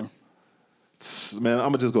Bucks more. Man,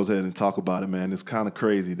 I'm going to just go ahead and talk about it, man. It's kind of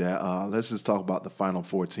crazy that let's just talk about the final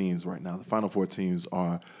four teams right now. The final four teams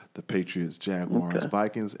are the Patriots, Jaguars,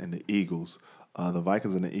 Vikings, and the Eagles. The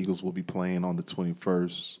Vikings and the Eagles will be playing on the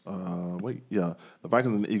 21st. The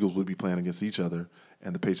Vikings and the Eagles will be playing against each other,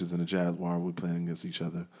 and the Patriots and the Jaguars will be playing against each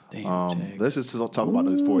other. Damn, let's just talk about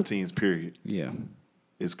those four teams, period. Yeah.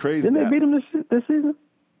 It's crazy. Didn't they beat them this season?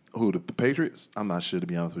 Who, the Patriots? I'm not sure, to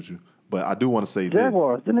be honest with you. But I do want to say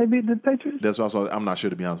Jaguars. Didn't they beat the Patriots? That's also, I'm not sure,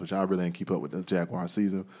 to be honest with you. I really didn't keep up with the Jaguars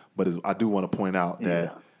season. But I do want to point out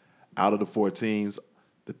that out of the four teams,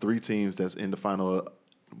 the three teams that's in the final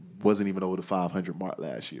wasn't even over the 500 mark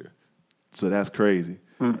last year. So that's crazy.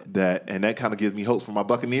 That kind of gives me hopes for my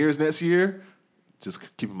Buccaneers next year. Just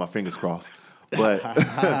keeping my fingers crossed. But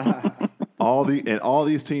all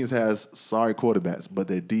these teams has sorry quarterbacks, but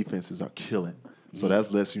their defenses are killing. So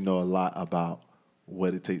that lets you know a lot about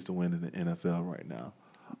what it takes to win in the NFL right now.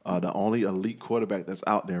 The only elite quarterback that's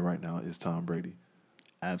out there right now is Tom Brady.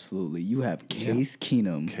 Absolutely. You have Case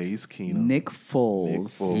Keenum, Nick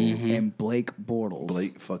Foles, and Blake Bortles.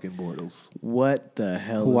 Blake fucking Bortles. What the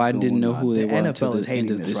hell? Who I didn't know who they were. The NFL is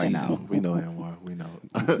hating this right now. We know Anwar. We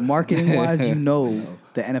know. Marketing wise, the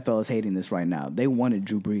NFL is hating this right now. They wanted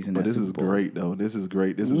Drew Brees in that Super Bowl. But this is great, though. This is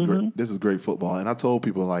great. This is great. This is great football. And I told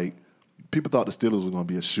people, people thought the Steelers were going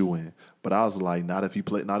to be a shoo-in, but I was like, not if Ben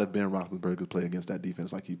Roethlisberger could play against that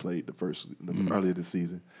defense like he played earlier this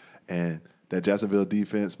season. And that Jacksonville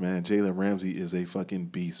defense, man, Jalen Ramsey is a fucking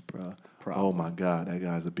beast, bro. Oh my God, that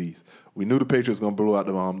guy's a beast. We knew the Patriots going to blow out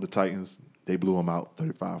the Titans. They blew them out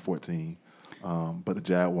 35-14. But the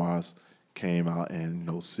Jaguars came out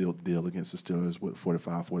and sealed the deal against the Steelers with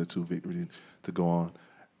 45-42 victory to go on.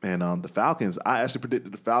 And the Falcons, I actually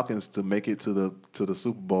predicted the Falcons to make it to the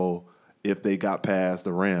Super Bowl if they got past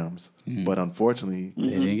the Rams. But unfortunately, they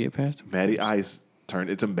didn't get past them. Matty Ice turned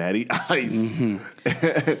into Matty Ice.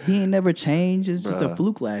 He ain't never changed. It's just a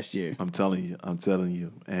fluke last year. I'm telling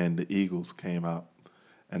you. And the Eagles came out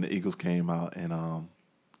and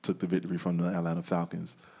took the victory from the Atlanta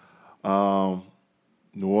Falcons.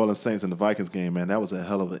 New Orleans Saints and the Vikings game, man, that was a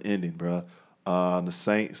hell of an ending, bro. The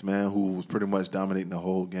Saints, man, who was pretty much dominating the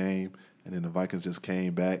whole game, and then the Vikings just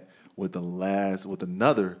came back with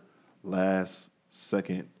another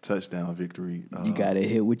last-second touchdown victory. You got to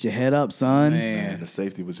hit with your head up, son. Man, the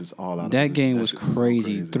safety was just all out. That game was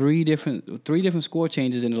crazy. So crazy. Three different score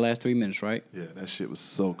changes in the last 3 minutes, right? Yeah, that shit was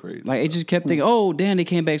so crazy. It just kept thinking, oh, damn, they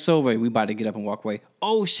came back so over. We about to get up and walk away.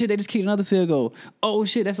 Oh, shit, they just kicked another field goal. Oh,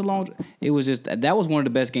 shit, that's a long... It was just... That was one of the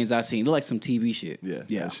best games I've seen. It looked like some TV shit. Yeah.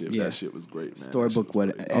 That shit was great, man. Storybook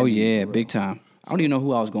what... Oh, yeah, big time. I don't even know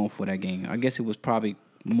who I was going for that game. I guess it was probably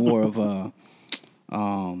more of a...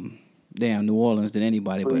 New Orleans than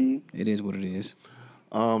anybody, but it is what it is.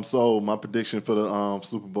 So my prediction for the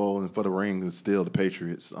Super Bowl and for the ring is still the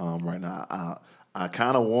Patriots. Right now, I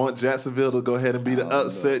kind of want Jacksonville to go ahead and be the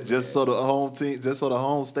upset, so the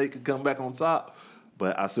home state can come back on top.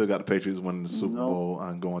 But I still got the Patriots winning the Super Bowl.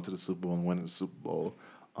 I'm going to the Super Bowl and winning the Super Bowl.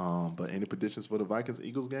 But any predictions for the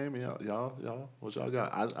Vikings-Eagles game? Y'all, what y'all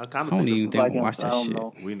got? I kind of don't even think I watch that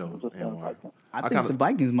shit. We know. I think the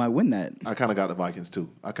Vikings might win that. I kind of got the Vikings too.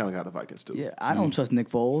 Yeah, I don't trust Nick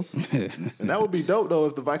Foles. And that would be dope though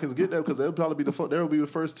if the Vikings get there because they'll probably be the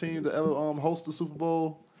first team to ever host the Super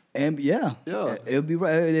Bowl. And yeah, it'll be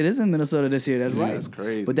right. It is in Minnesota this year. That's right. That's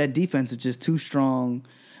crazy. But that defense is just too strong.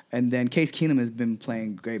 And then Case Keenum has been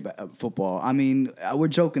playing great football. I mean, we're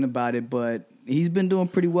joking about it, but he's been doing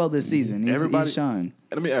pretty well this season. He's shined.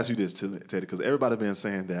 Let me ask you this, too, Teddy, because everybody's been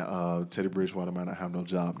saying that Teddy Bridgewater might not have no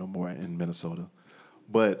job no more in Minnesota.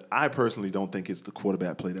 But I personally don't think it's the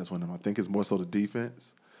quarterback play that's winning. I think it's more so the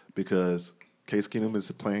defense because Case Keenum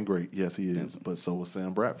is playing great. Yes, he is. But so was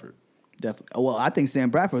Sam Bradford. Definitely. Well, I think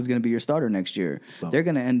Sam Bradford is going to be your starter next year. So, they're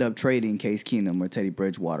going to end up trading Case Keenum or Teddy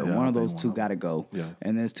Bridgewater. One of those two got to go. Yeah.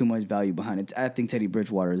 And there's too much value behind it. I think Teddy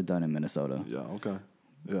Bridgewater is done in Minnesota. Yeah, okay.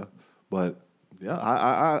 Yeah. But, yeah,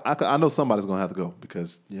 I know somebody's going to have to go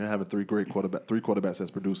because you're having three quarterbacks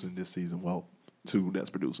that's producing this season. Well, two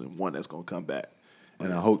that's producing, one that's going to come back.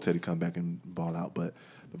 And I hope Teddy come back and ball out. But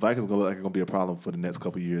the Vikings going to look like it's going to be a problem for the next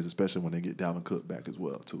couple of years, especially when they get Dalvin Cook back as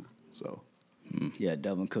well, too. So... Yeah,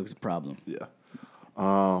 Dalvin Cook's a problem. Yeah.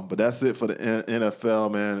 But that's it for the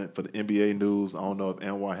NFL, man. For the NBA news, I don't know if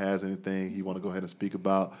Anwar has anything he want to go ahead and speak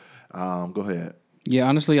about. Go ahead. Yeah,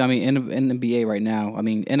 honestly, I mean, in the NBA right now, I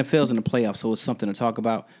mean, NFL's in the playoffs, so it's something to talk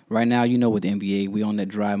about. Right now, with the NBA, we on that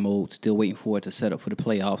dry mode, still waiting for it to set up for the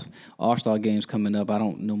playoffs. All-Star games coming up. I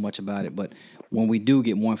don't know much about it, but when we do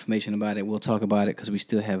get more information about it, we'll talk about it because we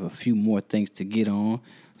still have a few more things to get on.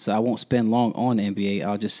 So I won't spend long on the NBA.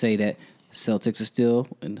 I'll just say that Celtics are still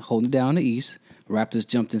holding it down in the East. Raptors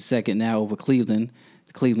jumped in second now over Cleveland.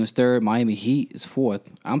 Cleveland's third. Miami Heat is fourth.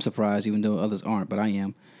 I'm surprised, even though others aren't, but I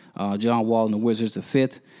am. John Wall and the Wizards are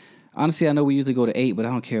fifth. Honestly, I know we usually go to 8, but I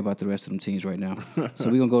don't care about the rest of them teams right now. So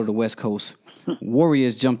we're going to go to the West Coast.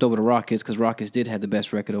 Warriors jumped over the Rockets because Rockets did have the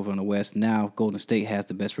best record over on the West. Now Golden State has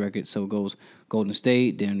the best record, so it goes Golden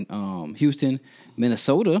State, then Houston.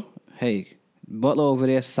 Minnesota, hey, Butler over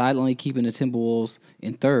there silently keeping the Timberwolves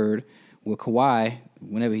in third with Kawhi,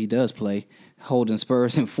 whenever he does play, holding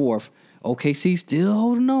Spurs in fourth. OKC still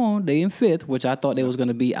holding on. They in fifth, which I thought they was going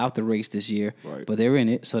to be out the race this year. Right. But they're in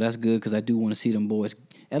it, so that's good because I do want to see them boys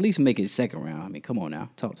at least make it second round. I mean, come on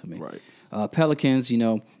now. Talk to me. Right. Pelicans,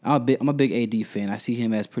 I'm a big AD fan. I see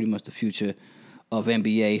him as pretty much the future of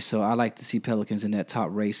NBA, so I like to see Pelicans in that top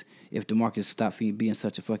race if DeMarcus stops being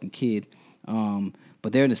such a fucking kid.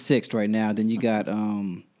 But they're in the sixth right now. Then you got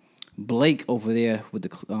Blake over there with the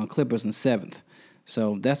Clippers in seventh.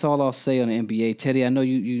 So that's all I'll say on the NBA. Teddy, I know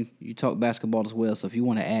you talk basketball as well, so if you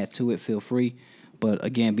want to add to it, feel free. But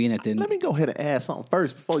again, being at the let me go ahead and add something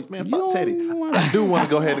first before fuck Teddy. I do want to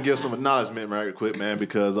go ahead and give some acknowledgement right quick, man,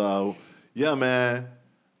 because yeah, man,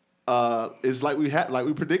 it's like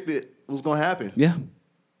we predicted was gonna happen. Yeah.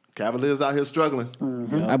 Cavaliers out here struggling.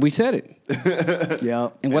 Mm-hmm. Yep. We said it. Yeah.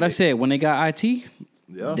 And what I said, when they got IT,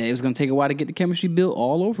 yeah, it was going to take a while to get the chemistry built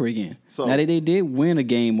all over again. So now they did win a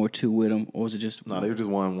game or two with them, or was it just... No, they just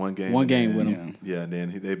won one game. One game with them. Yeah, and then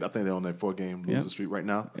I think they're on their 4-game losing streak right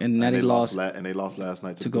now. And now they lost... And they lost last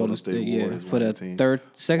night to the Golden State Warriors. For the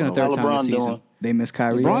second or third time this season. They missed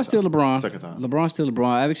Kyrie. LeBron's still LeBron. Second time. LeBron's still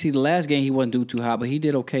LeBron. Actually, the last game he wasn't doing too hot, but he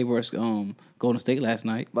did okay versus Golden State last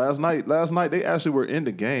night. Last night they actually were in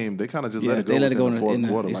the game. They kind of just let it go in the fourth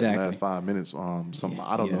quarter, exactly. like the last 5 minutes.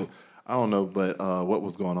 I don't know, but what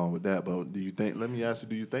was going on with that? But do you think? Let me ask you: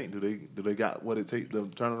 do you think do they got what it takes to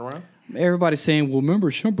turn it around? Everybody's saying, "Well,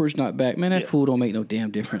 remember, Shumpert's not back." Man, that fool don't make no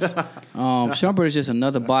damn difference. Shumpert is just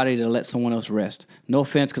another body to let someone else rest. No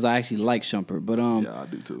offense, because I actually like Shumpert, but yeah, I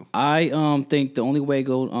do too. I think the only way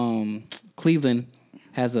Cleveland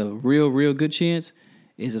has a real good chance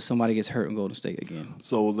is if somebody gets hurt in Golden State again.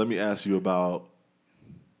 So let me ask you about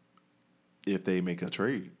if they make a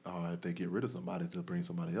trade or if they get rid of somebody to bring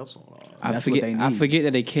somebody else on. I forget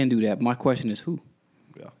that they can do that. My question is who?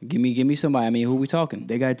 Yeah. Give me somebody. I mean, who we talking?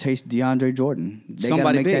 They got to chase DeAndre Jordan. They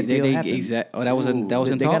somebody make big. That deal happen. Exactly. Oh, that was in talks.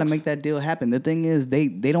 They got to make that deal happen. The thing is, they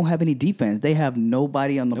don't have any defense. They have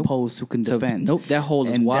nobody on the post who can defend. That hole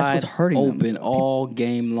is wide that's what's hurting open them. all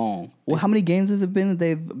game long. Well, how many games has it been that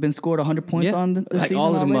they've been scored 100 points on this like season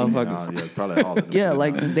all of them already? motherfuckers. Yeah, it's probably all of them. Yeah,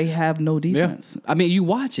 like they have no defense. Yeah. I mean, you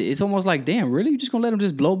watch it. It's almost like, damn, really? You just going to let them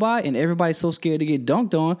just blow by and everybody's so scared to get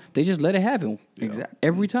dunked on, they just let it happen. Exactly.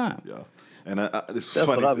 Every time. Yeah. And it's That's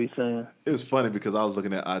funny. what I be saying. It was funny because I was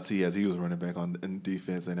looking at IT as he was running back in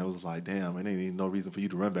defense, and it was like, damn, it ain't even no reason for you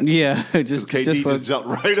to run back. Yeah, just KD just jumped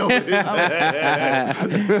right over his head.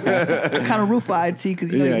 I kind of root for IT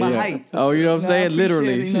because you know my height. Oh, you know what I'm saying?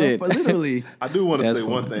 Literally, shit. Literally. I do want to say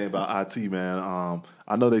one thing about IT, man.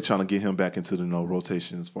 I know they're trying to get him back into the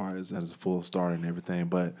rotation as far as a full starter and everything,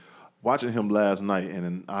 but watching him last night,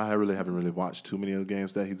 and I haven't really watched too many of the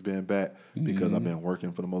games that he's been back because I've been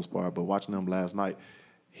working for the most part. But watching him last night,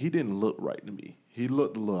 he didn't look right to me. He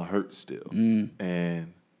looked a little hurt still,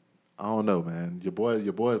 and I don't know, man. Your boy is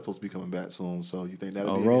supposed to be coming back soon, so you think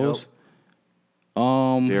that'll be any help?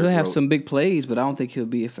 He'll have some big plays, but I don't think he'll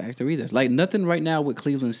be a factor either. Like nothing right now with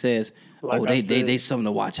Cleveland says, they something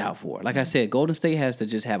to watch out for. Like I said, Golden State has to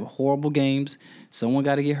just have horrible games. Someone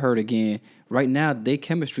got to get hurt again. Right now, their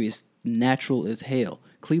chemistry is natural as hell.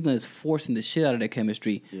 Cleveland is forcing the shit out of their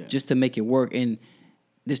chemistry just to make it work. And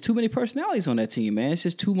there's too many personalities on that team, man. It's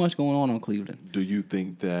just too much going on Cleveland. Do you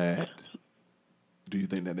think that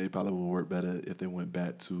they probably would work better if they went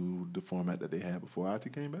back to the format that they had before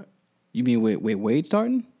IT came back? You mean with Wade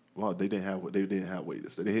starting? Well, they didn't have Wade.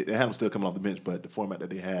 They had him still coming off the bench, but the format that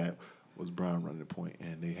they had was Brown running the point,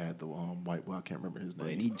 and they had the white. Well, I can't remember his name.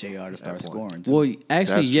 They need JR to start scoring. Too. Well,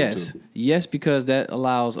 actually, yes, because that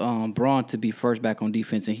allows Braun to be first back on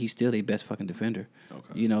defense, and he's still their best fucking defender.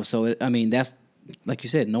 Okay. So that's like you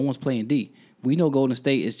said, no one's playing D. We know Golden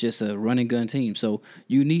State is just a running gun team, so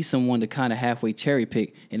you need someone to kind of halfway cherry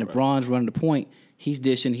pick. And if Braun's running the point, he's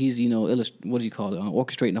dishing, he's what do you call it,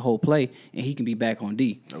 orchestrating the whole play, and he can be back on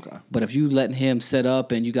D. Okay. But if you letting him set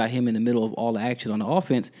up and you got him in the middle of all the action on the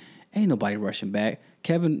offense, ain't nobody rushing back.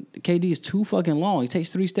 KD is too fucking long. He takes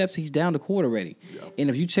 3 steps, he's down the court already. Yep. And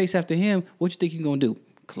if you chase after him, what you think you're gonna do?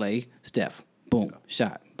 Clay, Steph, boom,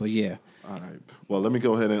 shot. But yeah. All right. Well, let me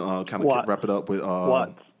go ahead and kind of wrap it up with.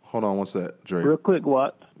 Hold on one sec, Dre. Real quick,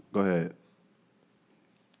 Watt. Go ahead.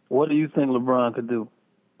 What do you think LeBron could do,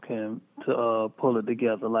 Kim, to pull it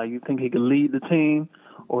together? Like, you think he could lead the team,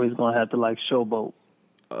 or he's gonna have to like showboat?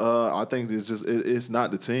 I think it's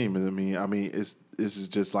not the team. I mean, it's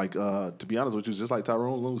just like to be honest with you, just like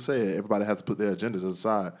Tyrone Lue said, everybody has to put their agendas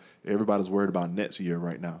aside. Everybody's worried about next year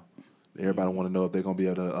right now. Everybody want to know if they're gonna be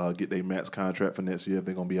able to get their max contract for next year, if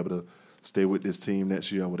they're gonna be able to stay with this team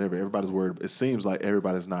next year or whatever. Everybody's worried. It seems like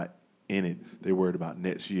everybody's not in it. They're worried about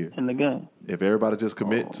next year. In the game. If everybody just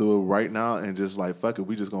commit to it right now and just like, fuck it,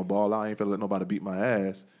 we just going to ball out. I ain't finna let nobody beat my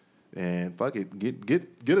ass. And fuck it,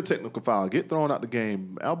 get a technical foul. Get thrown out the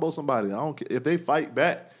game. Elbow somebody. I don't care. If they fight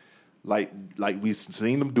back like we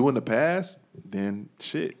seen them do in the past, then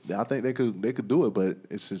shit. I think they could do it, but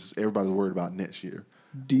it's just everybody's worried about next year.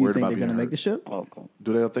 Do you think they're going to make the ship? Okay.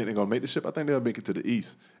 Do they think they're going to make the ship? I think they'll make it to the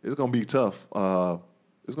East. It's going to be tough.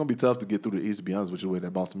 It's going to be tough to get through the East, to be honest with you, the way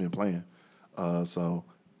that Boston been playing. But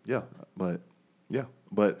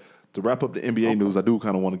to wrap up the NBA news, I do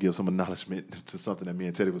kind of want to give some acknowledgement to something that me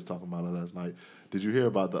and Teddy was talking about last night. Did you hear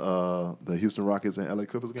about the Houston Rockets and LA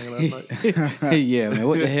Clippers game last night? Yeah, man.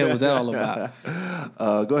 What the hell was that all about?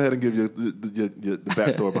 Go ahead and give your the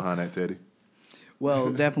backstory behind that, Teddy.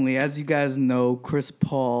 Well, definitely. As you guys know, Chris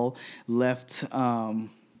Paul left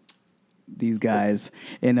these guys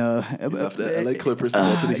in he left the LA Clippers to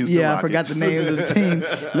go to the Houston Rockets. I forgot the names of the team.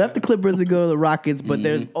 Left the Clippers to go to the Rockets, but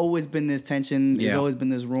there's always been this tension. There's always been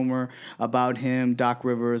this rumor about him, Doc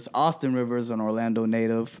Rivers, Austin Rivers, an Orlando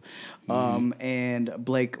native, and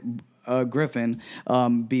Blake Griffin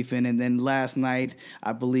beefing. And then last night,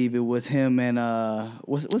 I believe it was him and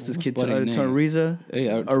what's this kid? Trevor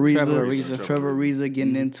Ariza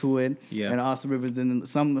getting into it. Yeah. And Austin Rivers. And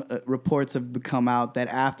some reports have come out that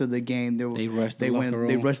after the game, they rushed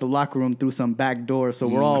the locker room through some back door. So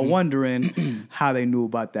we're all wondering how they knew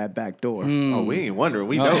about that back door. Oh, we ain't wondering.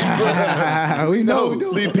 We know. We know.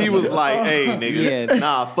 CP was like, "Hey, nigga,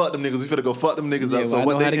 nah, fuck them niggas. We finna go fuck them niggas up." So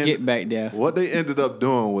get back there. What they ended up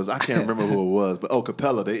doing was, I can't remember who it was, but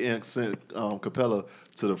Capella. They sent Capella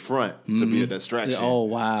to the front to be a distraction. Oh,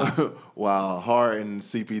 wow. While Hart and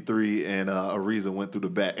CP3 and Ariza went through the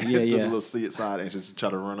back to the little side and just try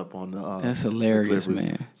to run up on the that's hilarious,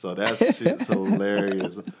 man. So that's shit's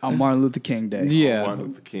hilarious. On Martin Luther King Day. Yeah. Martin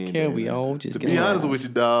Luther King Day. We all just to be honest with you,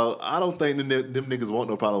 dog, I don't think them niggas want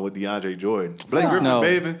no problem with DeAndre Jordan.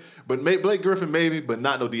 Blake Griffin maybe, but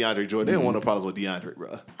not no DeAndre Jordan. They don't want no problems with DeAndre,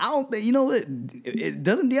 bro. I don't think,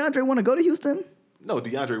 doesn't DeAndre want to go to Houston? No,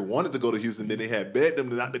 DeAndre wanted to go to Houston. Then they had begged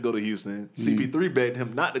him not to go to Houston. CP3 begged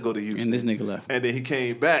him not to go to Houston. And this nigga left. And then he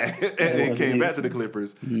came back. And then came back to the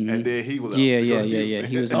Clippers. And then he was Yeah.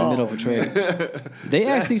 He was in the middle of a trade. They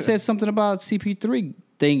actually said something about CP3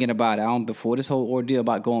 thinking about it before this whole ordeal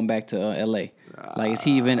about going back to LA. Like, is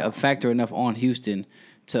he even a factor enough on Houston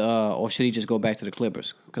to, or should he just go back to the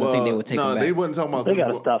Clippers? Because I think they would take him back. They wasn't talking about. They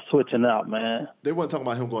got to stop switching out, man. They wasn't talking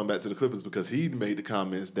about him going back to the Clippers because he made the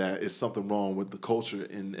comments that it's something wrong with the culture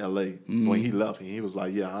in LA when he left. And he was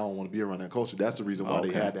like, "Yeah, I don't want to be around that culture." That's the reason why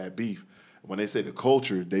they had that beef. When they say the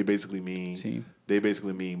culture, they basically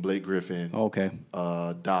mean Blake Griffin,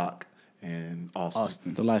 Doc, and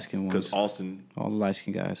Austin. The light skin ones. Because Austin, all the light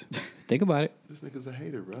skin guys. Think about it. This nigga's a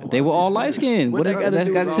hater, bro. They were all light skinned. That's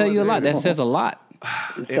got to tell you a lot. That says a lot.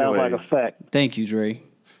 It sounds like a fact. Thank you, Dre.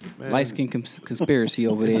 Light skin conspiracy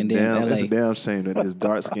over there in LA. It's a damn shame that this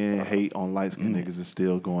dark skin hate on light skin niggas is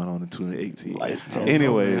still going on in 2018.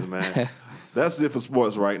 Anyways, man. That's it for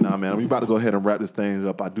sports right now, man. We about to go ahead and wrap this thing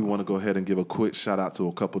up. I do want to go ahead and give a quick shout out to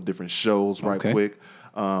a couple different shows quick.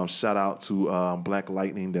 Shout out to Black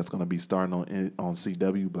Lightning that's going to be starting on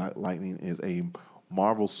CW. Black Lightning is a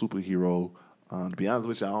Marvel superhero. To be honest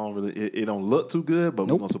with you, it don't look too good, but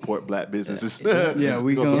we're gonna support black businesses.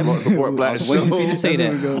 We're gonna support black shows. Waiting for you to say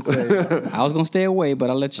that. I was gonna stay away, but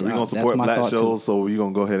I'll let you. We're gonna support black shows, so we're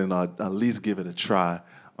gonna go ahead and at least give it a try.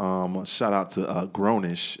 Shout out to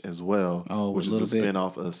Grownish as well, which is a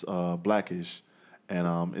spinoff of Blackish.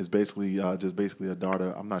 And it's basically just a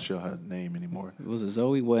daughter. I'm not sure her name anymore. Was it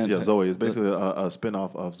Zoe? Zoe. It's basically a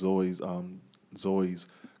spinoff of Zoe's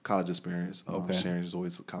college experience. Sharing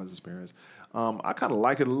Zoe's college experience. I kind of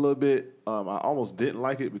like it a little bit. I almost didn't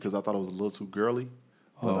like it because I thought it was a little too girly.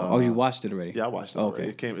 But, you watched it already? Yeah, I watched it. Okay.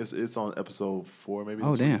 It came. It's on episode 4, maybe.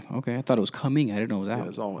 Oh this damn. week. Okay, I thought it was coming. I didn't know it was out. Yeah,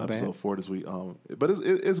 it's on My episode bad. 4 this week. But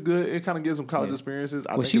it's good. It kind of gives them college experiences.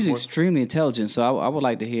 Well, she's extremely intelligent, so I would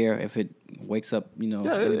like to hear if it wakes up, Yeah, it's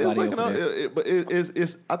everybody waking over up. there. But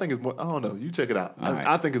it's. I think it's more. I don't know. You check it out. Right.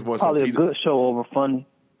 I think it's more so. Probably a good show over funny.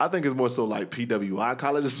 I think it's more so like PWI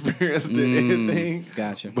college experience than anything.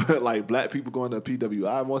 Gotcha. But like black people going to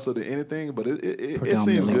PWI more so than anything. But it seems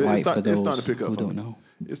Predominantly good. white It's starting for to pick those up who for don't me. know.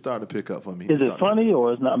 It's starting to pick up for me. Is it funny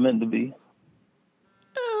or it's not meant to be?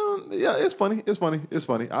 Yeah, it's funny. It's funny. It's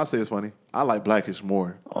funny. I say it's funny. I like Blackish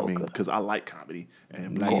more. I mean, because I like comedy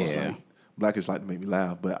and Blackish like to make me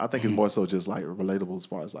laugh. But I think it's more so just like relatable as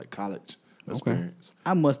far as like college experience.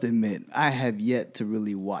 I must admit, I have yet to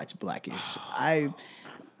really watch Blackish.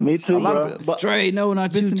 Me too, bro. Straight, no,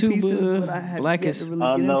 not you bits and too, pieces, but I have Blackish. yet to really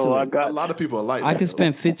I get know. into I it. got A lot of people are like I that. can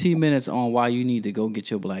spend 15 minutes on why you need to go get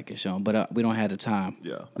your Blackish on, but we don't have the time.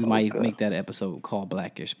 Yeah. We might make that episode called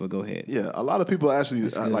Blackish, but go ahead. Yeah, a lot of people actually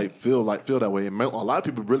feel that way. And a lot of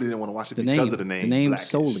people really didn't want to watch it because of the name. The name Blackish.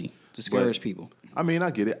 solely discourage But, people. I mean, I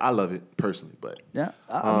get it. I love it personally, but Yeah,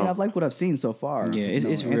 I mean, I've liked what I've seen so far. Yeah,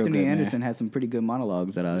 it's real Anthony good, Anderson man. had some pretty good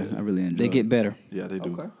monologues that I really enjoyed. They get better. yeah, they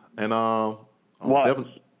do. Okay. And Watch.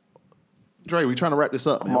 Dre, we trying to wrap this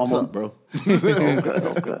up, man. What's Mama. up, bro?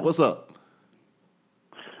 Okay. What's up?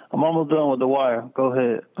 I'm almost done with The Wire. Go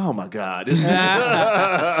ahead. Oh my God! This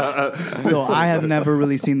So I have never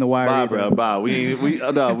really seen The Wire. bye, either. bro. Bye.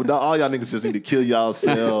 No, all y'all niggas just need to kill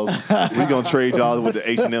yourselves. We gonna trade y'all with the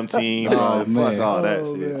H&M team, bro. Oh, Fuck man. all that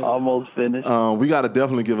shit. Almost finished. We got to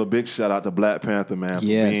definitely give a big shout out to Black Panther, man, for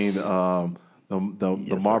Yes. being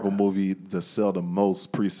the Marvel movie to sell the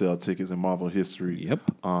most pre-sale tickets in Marvel history. Yep.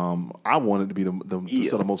 I wanted to be to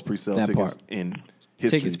sell the most pre-sale That tickets part. in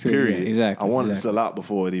history. Tickets, period. Yeah, exactly, I wanted to exactly. sell out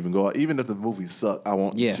before it even go out. Even if the movie sucked, I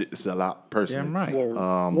want Yeah. shit to sell out personally.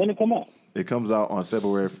 When it come out? It comes out on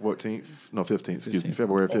February 14th. No, 15th. Excuse me,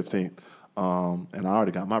 February 15th. And I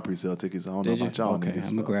already got my pre-sale tickets. I don't know Did you? about y'all Okay, niggas.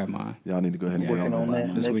 I'm gonna but grab mine Y'all need to go ahead and get Working on on that.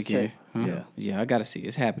 that. this Next weekend. check. Huh? Yeah, I gotta see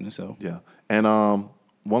it's happening. So Yeah. And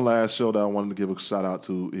one last show that I wanted to give a shout out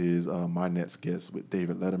to is my next guest with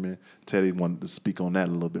David Letterman. Teddy wanted to speak on that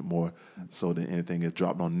a little bit more so that anything is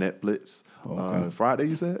dropped on Netflix. Friday,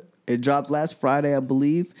 you said? It dropped last Friday, I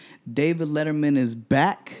believe. David Letterman is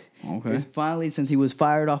back. Okay. It's finally, since he was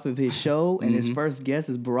fired off of his show, and his first guest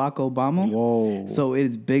is Barack Obama. Whoa. So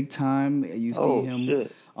it's big time. You see him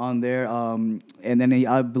shit. on there. And then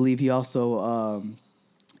I believe he also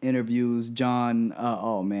interviews John.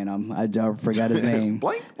 I forgot his name.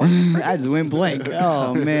 Blank? I just went blank.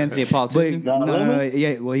 Oh man, Is he a politician? But, John Lewis?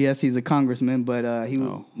 yeah. Well, yes, he's a congressman, but he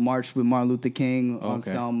marched with Martin Luther King on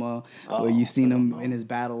Okay. Selma. Where you've seen him in his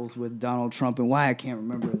battles with Donald Trump, and why I can't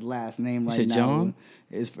remember his last name right said now. John?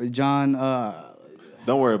 It's for John.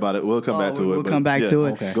 Don't worry about it. We'll come back to it. We'll but come back yeah. to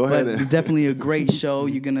it. Okay. Go ahead. But it's definitely a great show.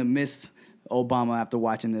 You're gonna miss Obama after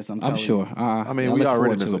watching this. I'm telling I'm sure. I mean, I we look already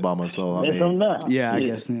forward miss to it. Obama, so I Miss him mean, now. you. Yeah, I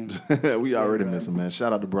guess. Yeah. we already miss him, man.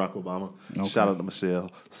 Shout out to Barack Obama. Shout out to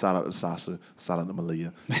Michelle. Shout out to Sasha. Shout out to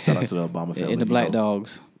Malia. Shout out to the Obama family. And the you Black know.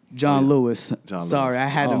 Dogs. John Lewis. John Sorry, Lewis. I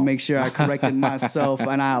had to Oh. make sure I corrected myself,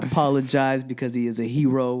 and I apologize because he is a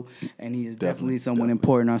hero and he is definitely someone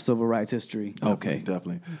important in our civil rights history. Okay.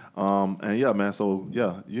 Definitely. And yeah, man. So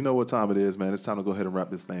yeah, you know what time it is, man. It's time to go ahead and wrap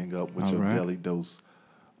this thing up with All your right. daily dose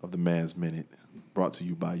of the Man's Minute, brought to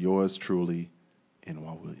you by yours truly,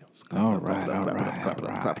 N.Y. Williams. Clap, All clap, clap, right, clap, all clap, right, clap, all clap,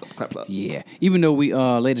 right. clap, clap, clap, clap. Yeah. Even though we,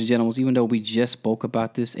 ladies and gentlemen, even though we just spoke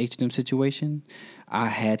about this H&M situation, I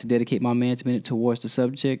had to dedicate my man's minute towards the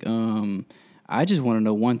subject. I just want to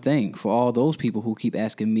know one thing for all those people who keep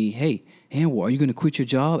asking me, hey, Anwar, are you going to quit your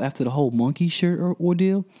job after the whole monkey shirt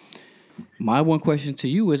ordeal? My one question to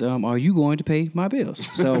you is, are you going to pay my bills?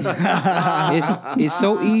 So it's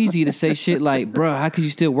so easy to say shit like, bruh, how could you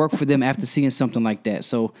still work for them after seeing something like that?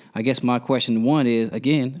 So I guess my question one is,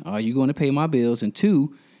 again, are you going to pay my bills? And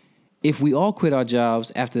two, if we all quit our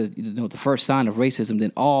jobs after the first sign of racism,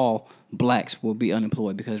 then all blacks will be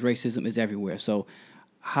unemployed because racism is everywhere. So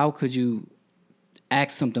how could you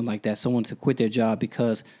ask something like that, someone to quit their job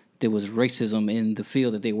because there was racism in the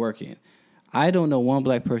field that they work in? I don't know one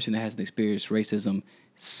black person that hasn't experienced racism in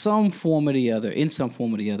some form or the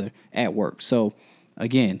other at work. So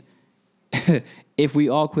again, if we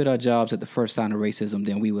all quit our jobs at the first sign of racism,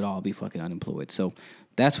 then we would all be fucking unemployed. So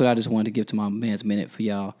that's what I just wanted to give to my man's minute for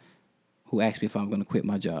y'all who asked me if I'm going to quit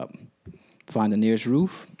my job. Find the nearest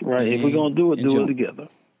roof. Right. If we're going to do it, do it together.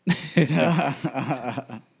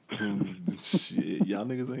 Shit, y'all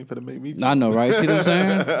niggas ain't finna make me. I know, right? See what I'm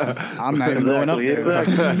saying? I'm not even going up there.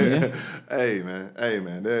 Yeah. Hey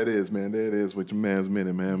man, there it is, man. There it is with your man's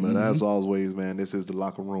minute, man. But as always, man, this is the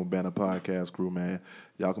Locker Room Banner Podcast crew, man.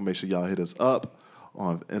 Y'all can make sure y'all hit us up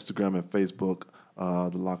on Instagram and Facebook.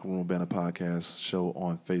 The Locker Room Banner Podcast show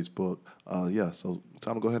on Facebook. So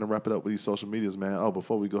time to go ahead and wrap it up with these social medias, man. Oh,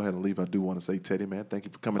 before we go ahead and leave, I do want to say, Teddy, man, thank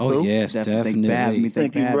you for coming through. Oh, yes, definitely.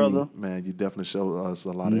 Thank you, brother. Man, you definitely showed us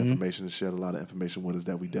a lot of information and shared a lot of information with us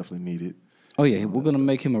that we definitely needed. Oh, yeah, we're going to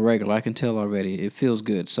make him a regular. I can tell already. It feels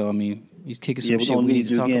good. So, I mean, he's kicking some shit we need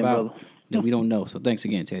to talk about that we don't know. So, thanks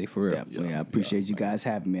again, Teddy, for real. Definitely. I appreciate you guys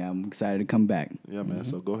having me. I'm excited to come back. Yeah, man.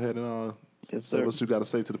 So, go ahead and say what you got to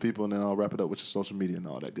say to the people, and then I'll wrap it up with your social media and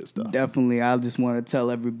all that good stuff. Definitely. I just want to tell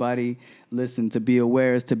everybody, listen, to be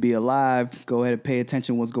aware is to be alive. Go ahead and pay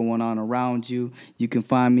attention to what's going on around you. You can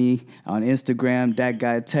find me on Instagram, That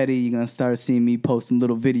Guy Teddy. You're going to start seeing me posting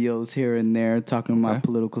little videos here and there, talking my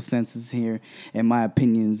political senses here and my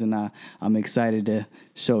opinions, and I'm excited to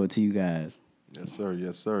show it to you guys. Yes, sir.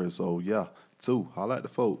 Yes, sir. So, yeah. Holla at the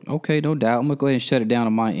folk. Okay, no doubt. I'm going to go ahead and shut it down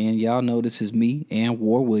on my end. Y'all know this is me,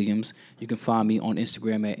 Anwar Williams. You can find me on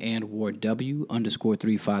Instagram at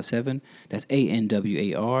AnwarW_357. That's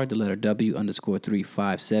ANWAR, the letter W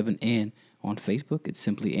 _357. And on Facebook, it's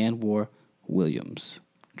simply Anwar Williams.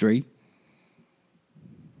 Dre?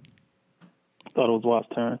 Thought it was Watt's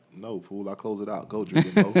turn. No, fool. I close it out. Go, Dre.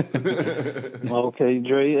 Okay,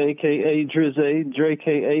 Dre, a.k.a. Drizzy, Dre,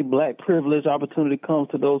 K.A. Black Privilege. Opportunity comes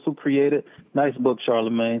to those who create it. Nice book,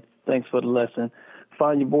 Charlamagne. Thanks for the lesson.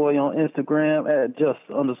 Find your boy on Instagram at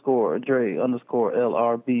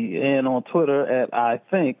just_Dre_LRB. And on Twitter at I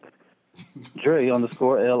think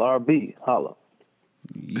Dre_LRB. Holla.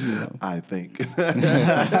 Yeah. I think.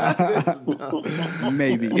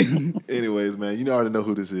 Maybe. Anyways, man, you already know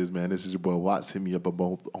who this is, man. This is your boy Watts. Hit me up on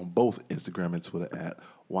both Instagram and Twitter at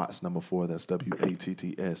Watts4. That's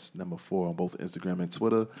WATTS4 on both Instagram and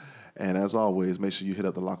Twitter. And as always, make sure you hit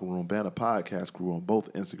up the Locker Room Banner Podcast crew on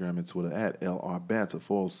both Instagram and Twitter at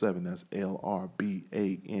LRBanter407. That's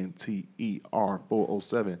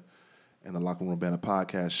LRBANTER407. And the Locker Room Banner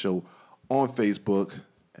Podcast show on Facebook.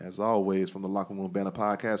 As always, from the Locker Room Banner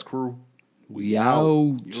Podcast crew, we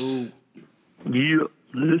out. Yeah,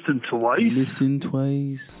 listen twice. Listen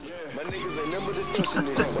twice. My niggas ain't never distortion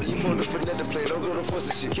it. You want to finesse the play, don't go to force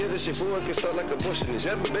the shit. Kill this shit for work and start like abortionist.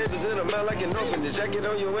 Having babies in a mouth like an orphanage. I get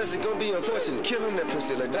on your ass, it's gonna be unfortunate. Killing that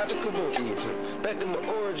pussy like Dr. Kabuki. Back to my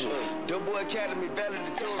origin. Doughboy Academy,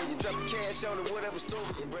 valedictorian. You drop the cash on it, whatever story.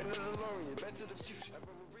 Brandon DeLorean, back to the future.